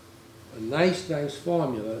 A nice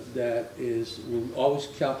formula that will always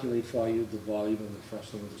calculate for you the volume of the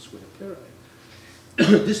frustum of the square pyramid.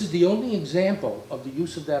 This is the only example of the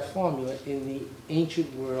use of that formula in the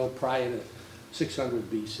ancient world prior to 600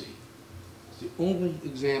 BC. It's the only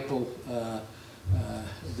example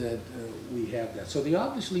that we have that. So they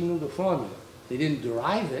obviously knew the formula. They didn't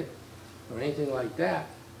derive it or anything like that,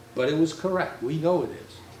 but it was correct. We know it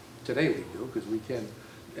is. Today we do, because we can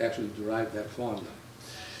actually derive that formula.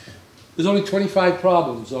 There's only 25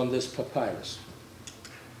 problems on this papyrus.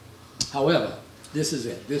 However, this is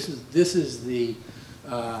it. This is the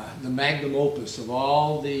magnum opus of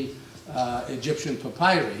all the Egyptian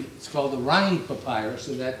papyri. It's called the Rhind Papyrus,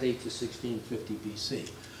 and that dates to 1650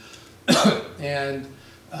 BC. And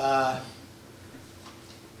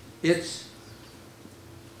it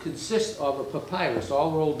consists of a papyrus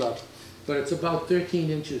all rolled up, but it's about 13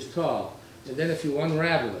 inches tall. And then if you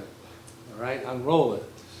unravel it, all right, unroll it,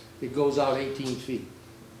 it goes out 18 feet.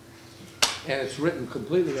 And it's written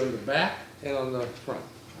completely on the back and on the front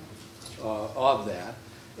of that.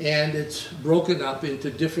 And it's broken up into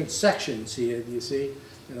different sections here, do you see?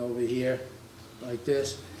 And over here, like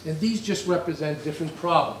this. And these just represent different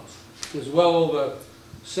problems. There's well over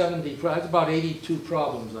 70, it's about 82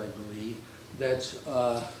 problems, I believe, that's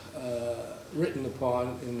written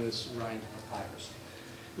upon in this Rhind papyrus.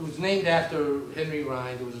 It was named after Henry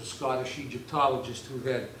Rhind, who was a Scottish Egyptologist who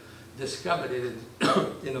had discovered it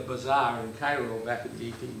in a bazaar in Cairo back in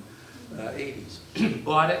the 1880s.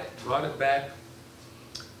 Bought it, brought it back.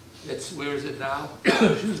 Where is it now?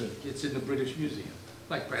 Excuse me. It's in the British Museum,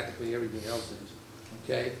 like practically everything else is.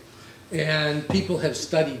 Okay? And people have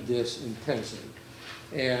studied this intensely.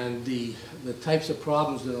 And the types of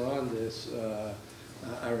problems that are on this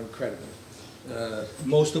are incredible.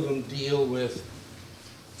 Most of them deal with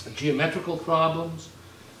geometrical problems.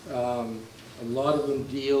 A lot of them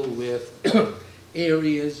deal with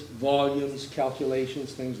areas, volumes,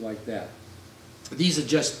 calculations, things like that. These are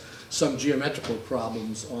just some geometrical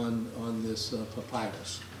problems on this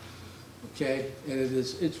papyrus. Okay, and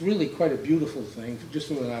it's really quite a beautiful thing, just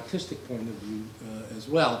from an artistic point of view as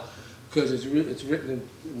well, because it's written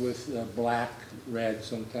with black, red,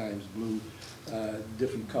 sometimes blue,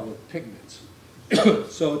 different colored pigments.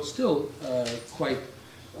 So it's still quite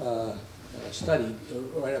studied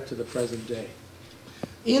right up to the present day.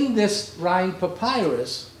 In this Rhind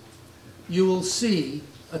papyrus, you will see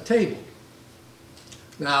a table.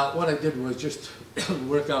 Now, what I did was just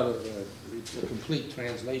work out a complete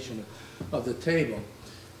translation of the table.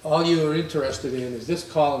 All you are interested in is this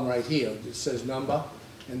column right here. It says number,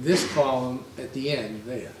 and this column at the end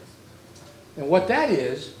there. And what that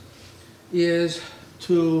is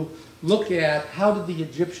to look at how did the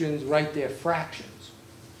Egyptians write their fractions.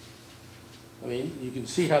 I mean, you can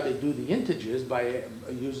see how they do the integers by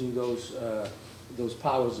using those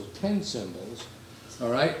powers of 10 symbols,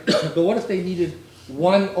 all right? But what if they needed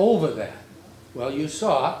 1 over that? Well, you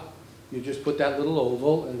saw, you just put that little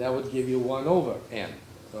oval, and that would give you 1 over n,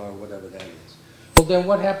 or whatever that is. Well, then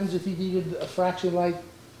what happens if you needed a fraction like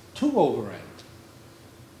 2 over n?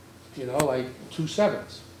 You know, like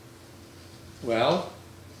 2/7. Well,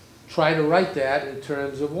 try to write that in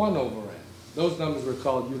terms of 1 over n. Those numbers were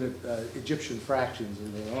called Egyptian fractions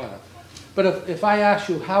in their honor. But if I ask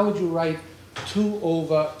you, how would you write 2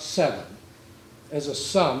 over 7 as a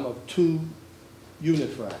sum of 2 unit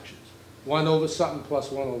fractions? 1 over something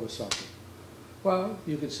plus 1 over something. Well,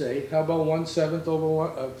 you could say, how about 1/7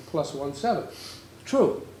 over plus 1/7?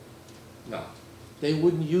 True. No, they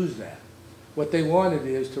wouldn't use that. What they wanted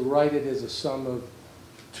is to write it as a sum of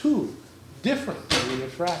 2 different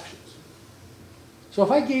unit fractions. So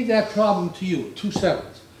if I gave that problem to you, 2/7,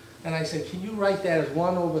 and I said, can you write that as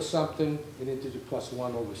 1 over something, an integer plus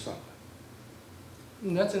 1 over something?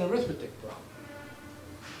 And that's an arithmetic problem.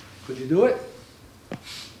 Could you do it?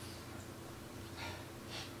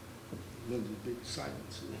 Big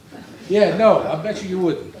silence. Yeah, no, I bet you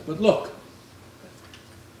wouldn't. But look,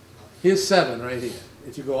 here's 7 right here.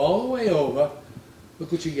 If you go all the way over, look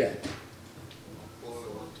what you get.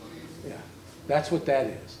 Yeah, that's what that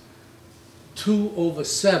is. 2 over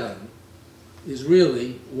 7 is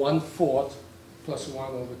really 1/4 plus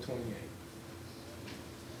 1 over 28.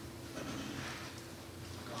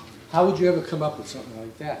 How would you ever come up with something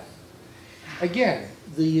like that? Again,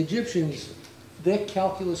 the Egyptians, their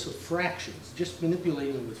calculus of fractions, just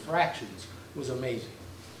manipulating with fractions, was amazing.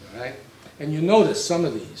 All right? And you notice some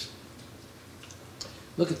of these.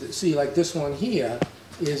 Look at this. See, like this one here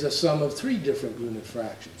is a sum of 3 different unit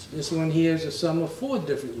fractions. This one here is a sum of 4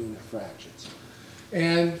 different unit fractions.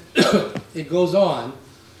 And it goes on.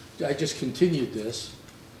 I just continued this.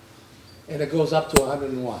 And it goes up to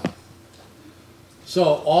 101. So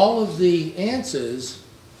all of the answers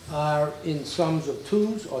are in sums of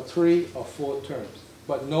 2s or 3 or 4 terms,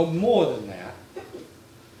 but no more than that.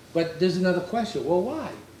 But there's another question. Well,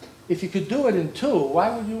 why? If you could do it in 2, why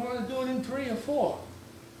would you want to do it in 3 or 4?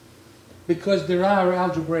 Because there are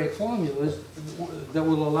algebraic formulas that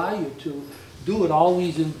will allow you to do it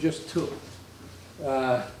always in just 2.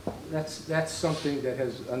 That's something that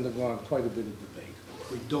has undergone quite a bit of debate.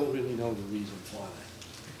 We don't really know the reason for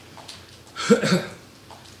that.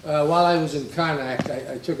 While I was in Karnak,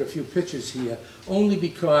 I took a few pictures here, only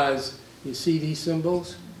because you see these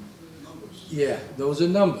symbols? Numbers. Yeah, those are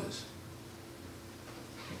numbers.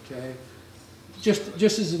 Okay?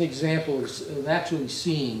 Just as an example of actually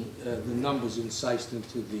seeing the numbers incised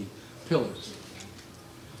into the pillars.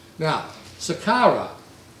 Now, Saqqara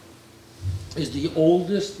is the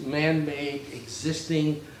oldest man-made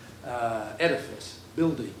existing edifice,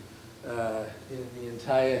 building, in the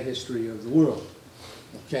entire history of the world,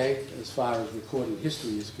 okay, as far as recorded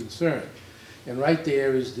history is concerned. And right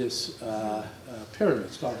there is this pyramid.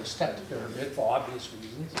 It's called the stepped pyramid for obvious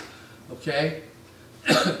reasons, okay?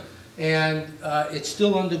 And it's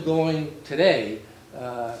still undergoing today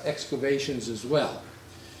excavations as well.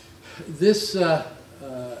 This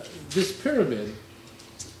this pyramid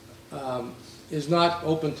is not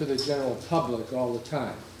open to the general public all the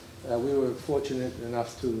time. We were fortunate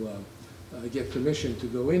enough to get permission to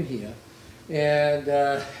go in here. And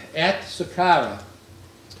at Saqqara,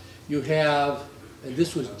 you have, and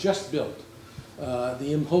this was just built,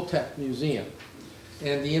 the Imhotep Museum.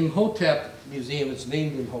 And the Imhotep Museum is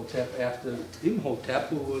named Imhotep after Imhotep,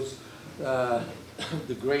 who was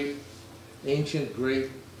the great, ancient, great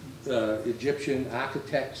Egyptian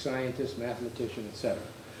architect, scientist, mathematician, etc.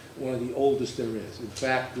 One of the oldest there is. In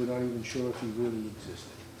fact, we're not even sure if he really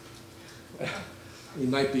existed. He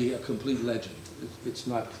might be a complete legend. It's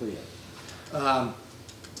not clear.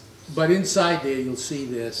 But inside there, you'll see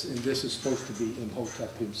this, and this is supposed to be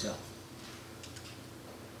Imhotep himself.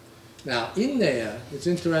 Now, in there, it's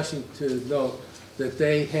interesting to note that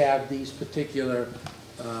they have these particular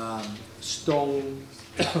stone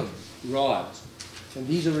rods, and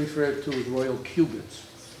these are referred to as royal cubits.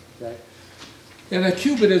 Okay? And a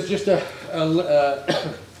cubit is just a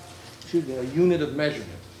unit of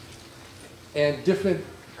measurement, and different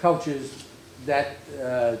cultures that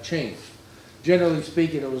change. Generally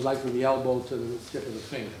speaking, it was like from the elbow to the tip of the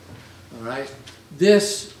finger. All right.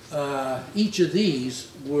 This, each of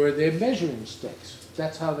these were their measuring sticks.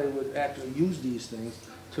 That's how they would actually use these things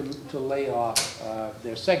to lay off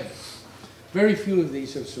their segments. Very few of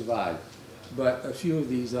these have survived, but a few of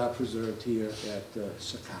these are preserved here at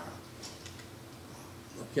Saqqara.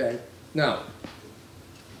 Okay. Now,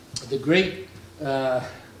 the great, as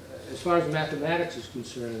far as mathematics is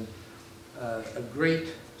concerned, a great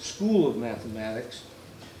school of mathematics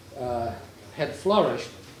had flourished,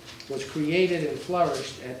 was created and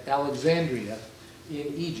flourished at Alexandria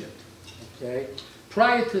in Egypt. Okay?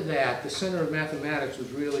 Prior to that, the center of mathematics was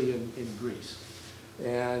really in Greece.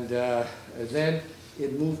 And then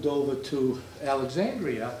it moved over to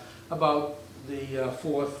Alexandria about the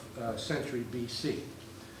 4th century BC.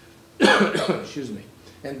 Excuse me.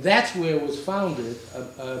 And that's where was founded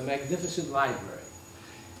a magnificent library.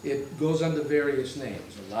 It goes under various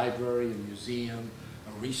names: a library, a museum,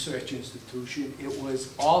 a research institution. It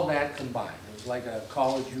was all that combined. It was like a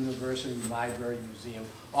college, university, library, museum,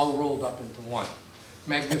 all rolled up into one.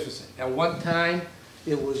 Magnificent. At one time,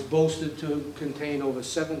 it was boasted to contain over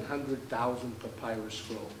 700,000 papyrus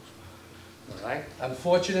scrolls. All right?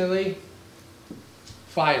 Unfortunately,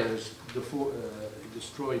 fires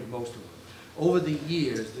destroyed most of them. Over the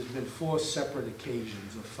years, there's been 4 separate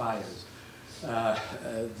occasions of fires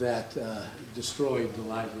that destroyed the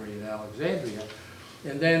library at Alexandria.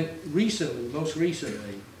 And then recently, most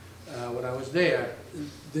recently, when I was there,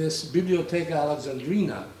 this Bibliotheca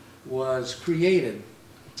Alexandrina was created,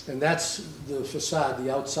 and that's the facade,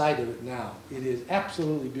 the outside of it now. It is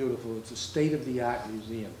absolutely beautiful. It's a state-of-the-art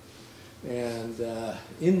museum. And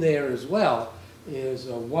in there as well is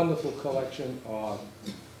a wonderful collection of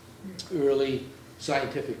early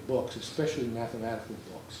scientific books, especially mathematical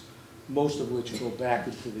books, most of which go back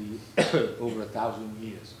into the over 1,000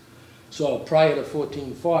 years. So prior to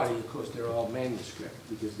 1440, of course, they're all manuscript,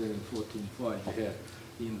 because then in 1440 you had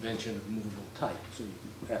the invention of movable type, so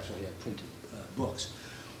you actually had printed books.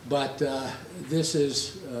 But this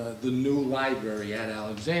is the new library at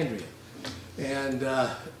Alexandria. And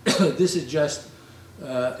this is just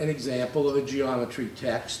an example of a geometry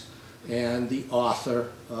text and the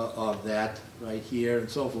author of that right here and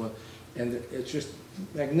so forth. And it's just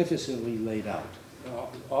magnificently laid out.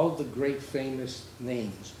 All the great famous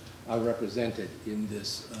names are represented in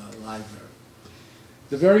this library.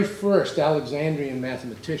 The very first Alexandrian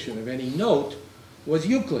mathematician of any note was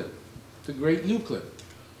Euclid, the great Euclid.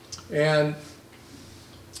 And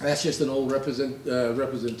that's just an old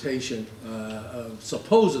representation of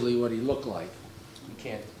supposedly what he looked like. You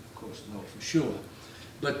can't, of course, know for sure.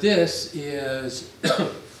 But this is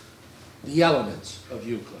the Elements of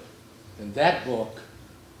Euclid. And that book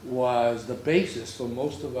was the basis for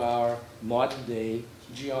most of our modern-day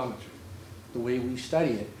geometry, the way we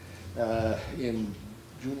study it in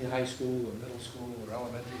junior high school or middle school or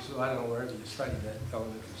elementary school. I don't know wherever you study that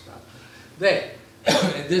elementary stuff. There.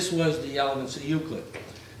 And this was the Elements of Euclid.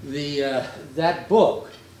 That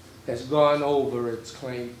book has gone over, it's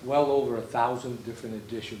claimed, well over 1,000 different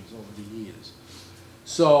editions over the years.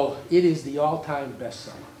 So it is the all-time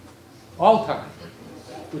bestseller. All time,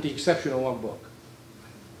 with the exception of one book.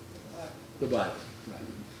 The Bible. Right.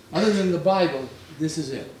 Other than the Bible, this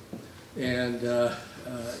is it. And the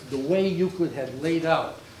way Euclid had laid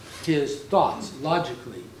out his thoughts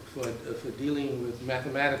logically for dealing with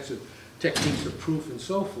mathematics and techniques of proof and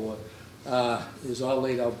so forth is all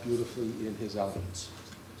laid out beautifully in his Elements.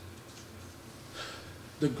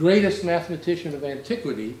 The greatest mathematician of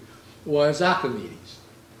antiquity was Archimedes.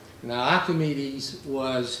 Now, Archimedes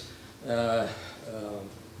was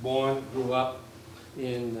born, grew up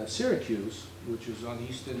in Syracuse, which is on the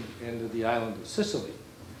eastern end of the island of Sicily.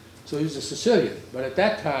 So he was a Sicilian, but at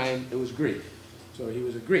that time it was Greek. So he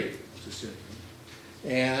was a Greek Sicilian.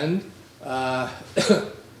 And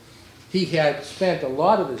he had spent a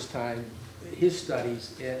lot of his time, his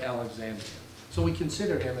studies at Alexandria. So we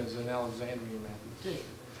consider him as an Alexandrian mathematician.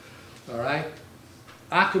 All right?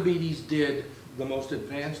 Archimedes did the most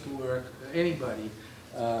advanced work of anybody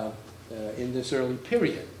in this early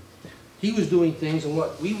period. He was doing things in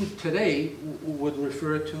what we would today would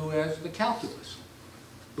refer to as the calculus,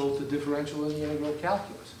 both the differential and the integral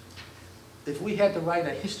calculus. If we had to write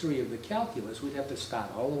a history of the calculus, we'd have to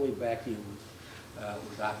start all the way back here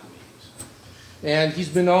with Archimedes. And he's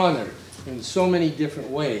been honored in so many different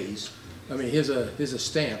ways. I mean, here's a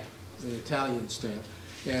stamp, an Italian stamp,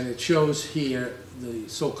 and it shows here the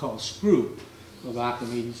so-called screw of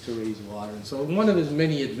Archimedes to raise water. And so one of his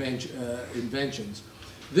many inventions.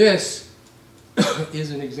 This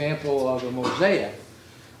is an example of a mosaic,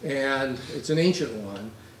 and it's an ancient one.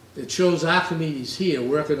 It shows Archimedes here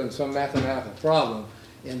working on some mathematical problem,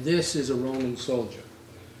 and this is a Roman soldier.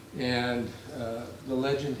 And the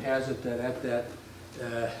legend has it that at that,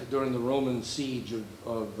 during the Roman siege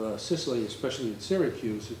of Sicily, especially at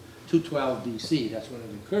Syracuse, 212 BC, that's when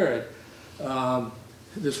it occurred,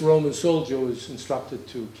 this Roman soldier was instructed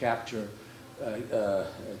to capture,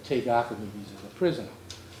 take Archimedes as a prisoner.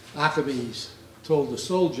 Archimedes told the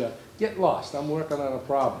soldier, "Get lost, I'm working on a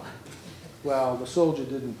problem." Well, the soldier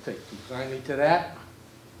didn't take too kindly to that,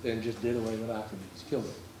 then just did away with Archimedes, killed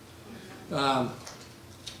him.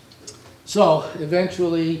 So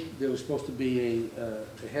eventually there was supposed to be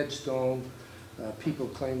a headstone. People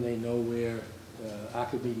claim they know where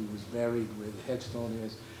Archimedes was buried, where the headstone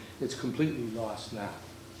is. It's completely lost now.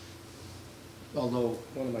 Although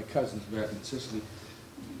one of my cousins back in Sicily,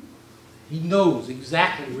 he knows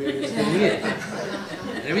exactly where this thing is.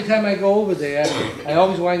 And every time I go over there, I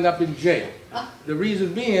always wind up in jail. The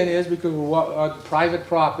reason being is because we're on private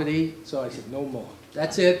property, so I said, no more.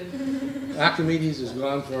 That's it. Archimedes is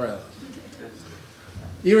gone forever.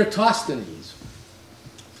 Eratosthenes.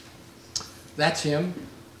 That's him,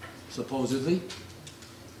 supposedly.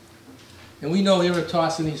 And we know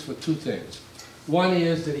Eratosthenes for two things. One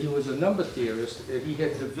is that he was a number theorist, that he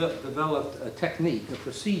had developed a technique, a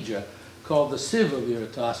procedure, called the sieve of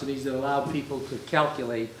Eratosthenes that allowed people to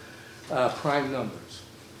calculate prime numbers.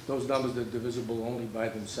 Those numbers that are divisible only by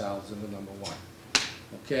themselves in the number 1.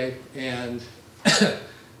 Okay? And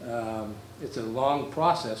it's a long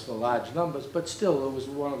process for large numbers, but still it was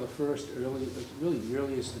one of the first really the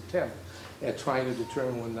earliest attempt at trying to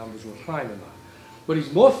determine when numbers were prime or not. But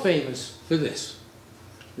he's more famous for this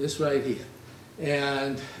right here.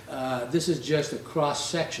 And this is just a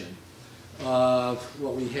cross-section of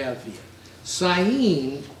what we have here.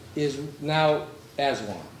 Syene is now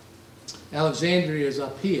Aswan. Alexandria is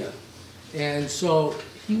up here. And so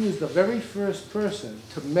he was the very first person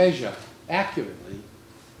to measure accurately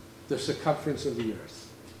the circumference of the Earth.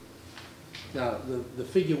 Now, the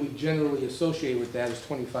figure we generally associate with that is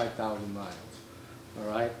 25,000 miles. All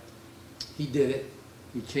right? He did it.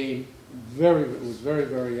 He came it was very,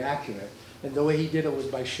 very accurate. And the way he did it was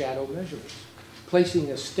by shadow measurements. Placing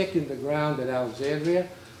a stick in the ground at Alexandria,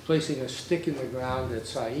 placing a stick in the ground at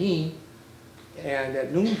Syene, and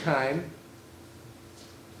at noontime,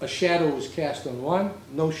 a shadow was cast on one,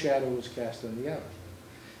 no shadow was cast on the other.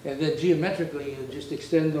 And then geometrically, you just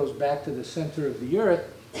extend those back to the center of the Earth,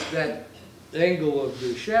 that angle of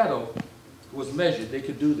the shadow was measured. They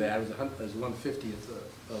could do that as 1/50th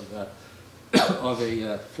of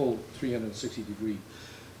a full 360-degree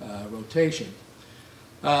rotation,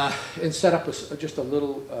 and set up just a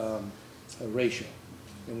little ratio.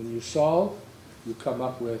 And when you solve, you come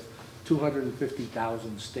up with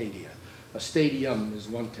 250,000 stadia. A stadium is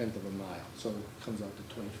 1/10 of a mile, so it comes out to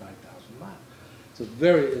 25,000 miles.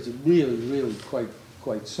 It's really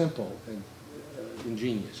quite simple and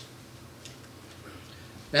ingenious.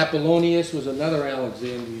 Apollonius was another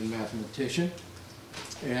Alexandrian mathematician,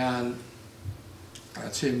 and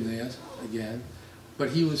that's him there again.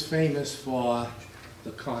 But he was famous for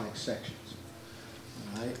the conic sections,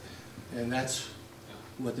 all right? And that's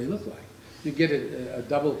what they look like. You get a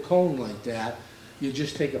double cone like that, you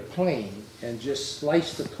just take a plane and just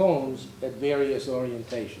slice the cones at various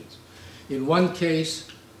orientations. In one case,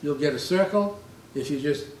 you'll get a circle. If you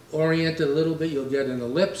just orient it a little bit, you'll get an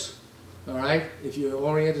ellipse, all right? If you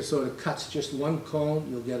orient it so it cuts just one cone,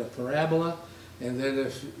 you'll get a parabola. And then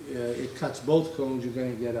if it cuts both cones, you're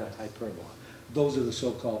going to get a hyperbola. Those are the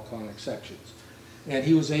so-called conic sections. And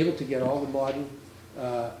he was able to get all the modern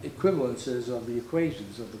equivalences of the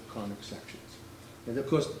equations of the conic sections. And of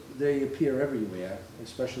course, they appear everywhere,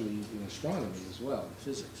 especially in astronomy as well, in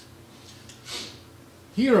physics.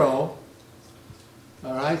 Hero,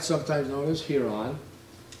 all right, sometimes known as Heron.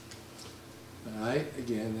 All right,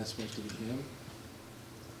 again, that's supposed to be him.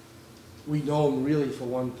 We know him really for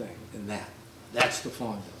one thing, and that's the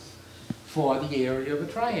formula for the area of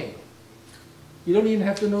a triangle. You don't even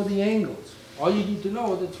have to know the angles. All you need to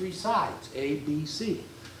know are the three sides, A, B, C.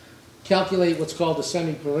 Calculate what's called the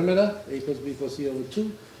semi-perimeter, A plus B plus C over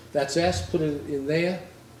 2. That's S, put it in there,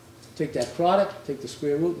 take that product, take the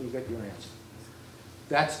square root, and you get your answer.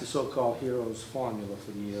 That's the so-called Hero's formula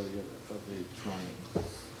for the area of the triangle.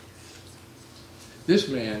 This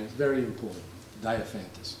man is very important,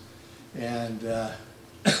 Diophantus. And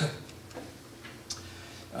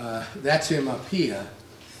that's him up here.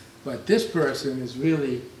 But this person is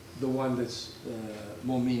really the one that's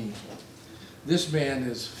more meaningful. This man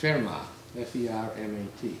is Fermat,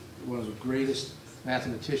 F-E-R-M-A-T, one of the greatest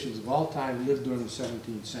mathematicians of all time, lived during the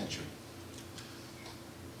 17th century.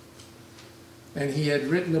 And he had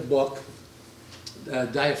written a book,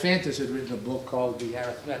 Diophantus had written a book called the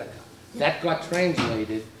Arithmetica. That got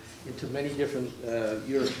translated into many different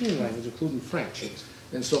European languages, including French.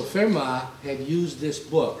 And so Fermat had used this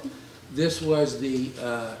book. This was the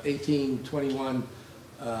 1621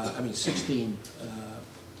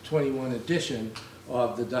 edition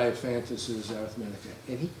of the Diophantus's Arithmetica.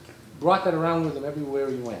 And he brought that around with him everywhere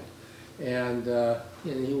he went. And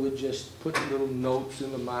he would just put little notes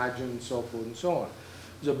in the margin and so forth and so on.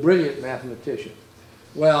 He was a brilliant mathematician.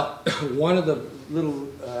 Well, one of the little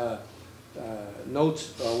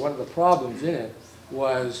notes, one of the problems in it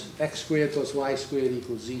was x squared plus y squared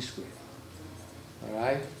equals z squared. All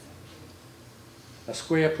right? A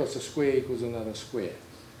square plus a square equals another square.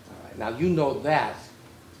 All right. Now you know that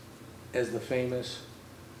as the famous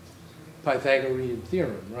Pythagorean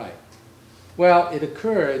theorem, right? Well, it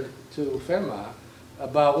occurred to Fermat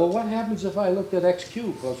about, well, what happens if I looked at x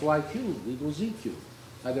cubed plus y cubed equals z cubed?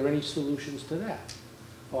 Are there any solutions to that?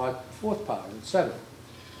 Or fourth power, etc.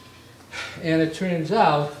 And it turns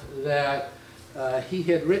out that he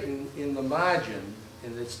had written in the margin,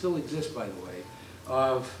 and it still exists, by the way,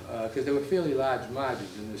 of, because there were fairly large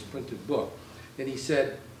margins in this printed book, and he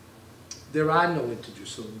said, there are no integer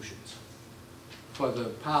solutions for the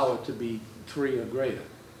power to be 3 or greater,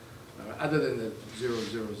 other than the 0,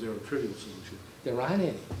 0, 0 trivial solution. There aren't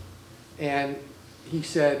any. And he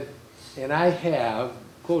said, and I have,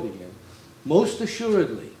 quoting him, most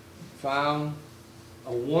assuredly found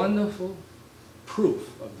a wonderful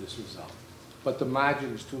proof of this result, but the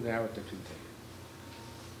margin is too narrow to contain it.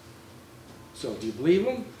 So do you believe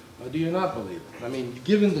him or do you not believe him? I mean,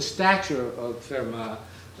 given the stature of Fermat,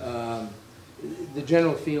 the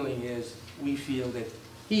general feeling is we feel that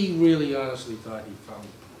he really honestly thought he found the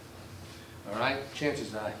proof. All right?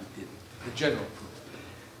 Chances are he didn't. The general proof.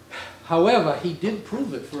 However, he did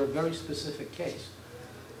prove it for a very specific case.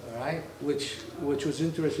 All right? Which was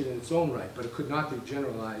interesting in its own right, but it could not be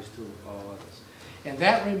generalized to all others. And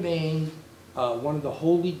that remained one of the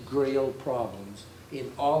holy grail problems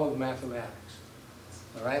in all of mathematics.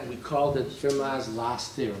 All right? We called it Fermat's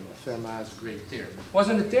last theorem, or Fermat's great theorem. It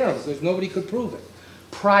wasn't a theorem because nobody could prove it.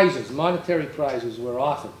 Prizes, monetary prizes were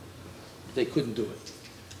offered. They couldn't do it.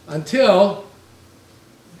 Until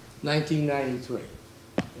 1993.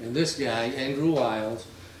 And this guy, Andrew Wiles,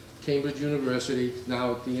 Cambridge University,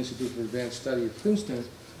 now at the Institute for Advanced Study at Princeton,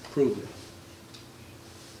 proved it.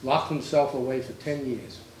 Locked himself away for 10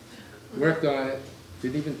 years. Worked on it,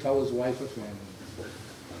 didn't even tell his wife or family.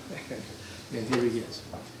 And here he is.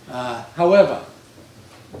 However,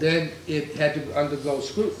 then it had to undergo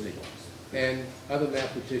scrutiny, and other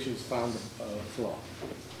mathematicians found a flaw.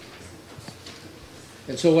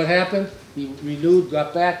 And so what happened? He renewed,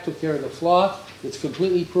 got back, took care of the flaw. It's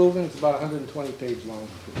completely proven. It's about 120 pages long.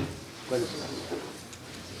 But it's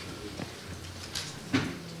not.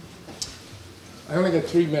 I only got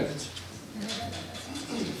 3 minutes.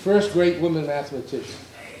 First great woman mathematician,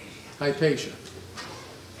 Hypatia.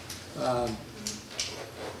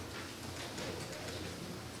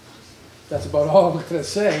 That's about all I'm going to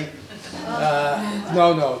say.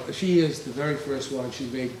 No, she is the very first one. She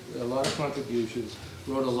made a lot of contributions,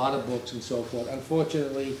 wrote a lot of books and so forth.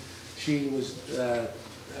 Unfortunately, she was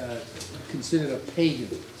considered a pagan,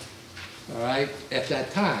 all right, at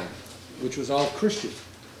that time, which was all Christian.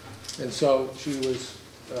 And so she was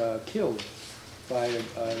killed by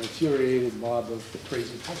an infuriated mob of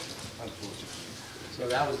crazy Christians, unfortunately. So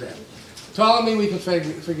that was that. Ptolemy we can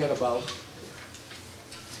forget about.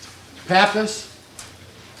 Pappus,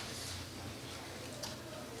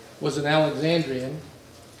 was an Alexandrian.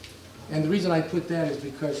 And the reason I put that is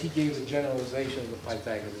because he gave the generalization of the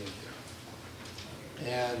Pythagorean theorem.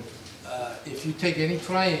 And if you take any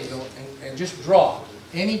triangle and just draw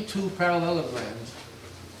any two parallelograms,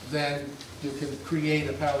 then you can create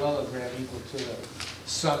a parallelogram equal to the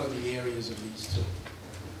sum of the areas of these two.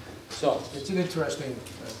 So it's an interesting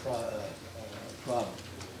problem.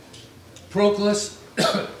 Proclus,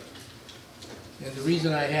 and the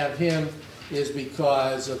reason I have him is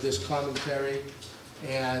because of this commentary,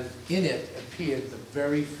 and in it appeared the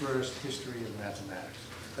very first history of mathematics.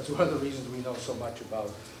 That's one of the reasons we know so much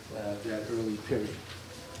about that early period.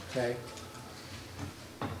 Okay?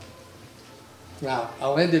 Now,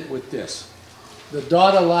 I'll end it with this. The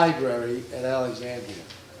daughter library at Alexandria.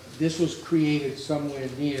 This was created somewhere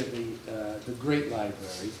near the Great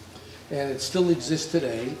Library, and it still exists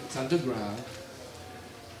today. It's underground.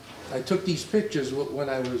 I took these pictures when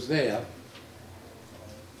I was there.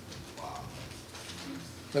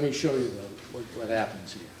 Let me show you what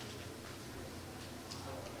happens here.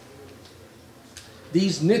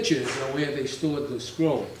 These niches are where they stored the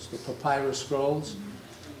scrolls, the papyrus scrolls.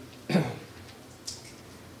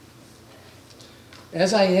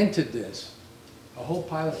 As I entered this, a whole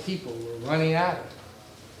pile of people were running at it.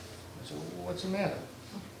 I said, well, what's the matter?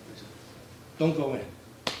 They said, don't go in.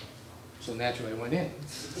 So naturally I went in.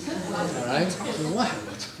 All right? I said, what?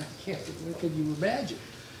 What could you imagine?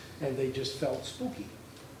 And they just felt spooky.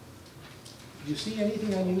 Did you see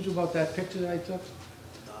anything unusual about that picture that I took?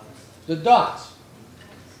 The dots.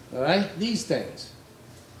 All right? These things.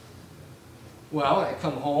 Well, I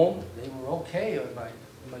come home, they were okay on my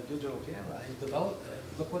digital camera. I developed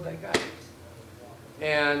it. Look what I got.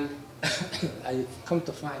 And I come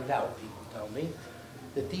to find out, people tell me,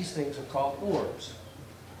 that these things are called orbs.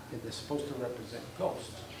 And they're supposed to represent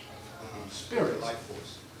ghosts, spirits. Life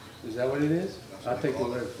force. Is that what it is? I'll take the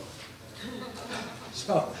word for it.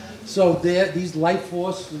 So these life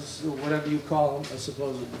forces, or whatever you call them, are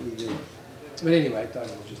supposedly there. But anyway, I thought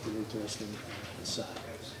it was just an interesting aside.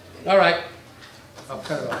 All right, I'll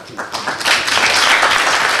cut it off here.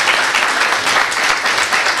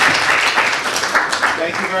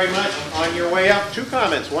 Thank you very much. On your way up, two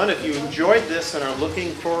comments. One, if you enjoyed this and are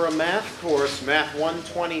looking for a math course, Math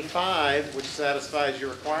 125, which satisfies your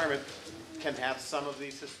requirement, can have some of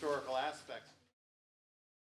these historical aspects.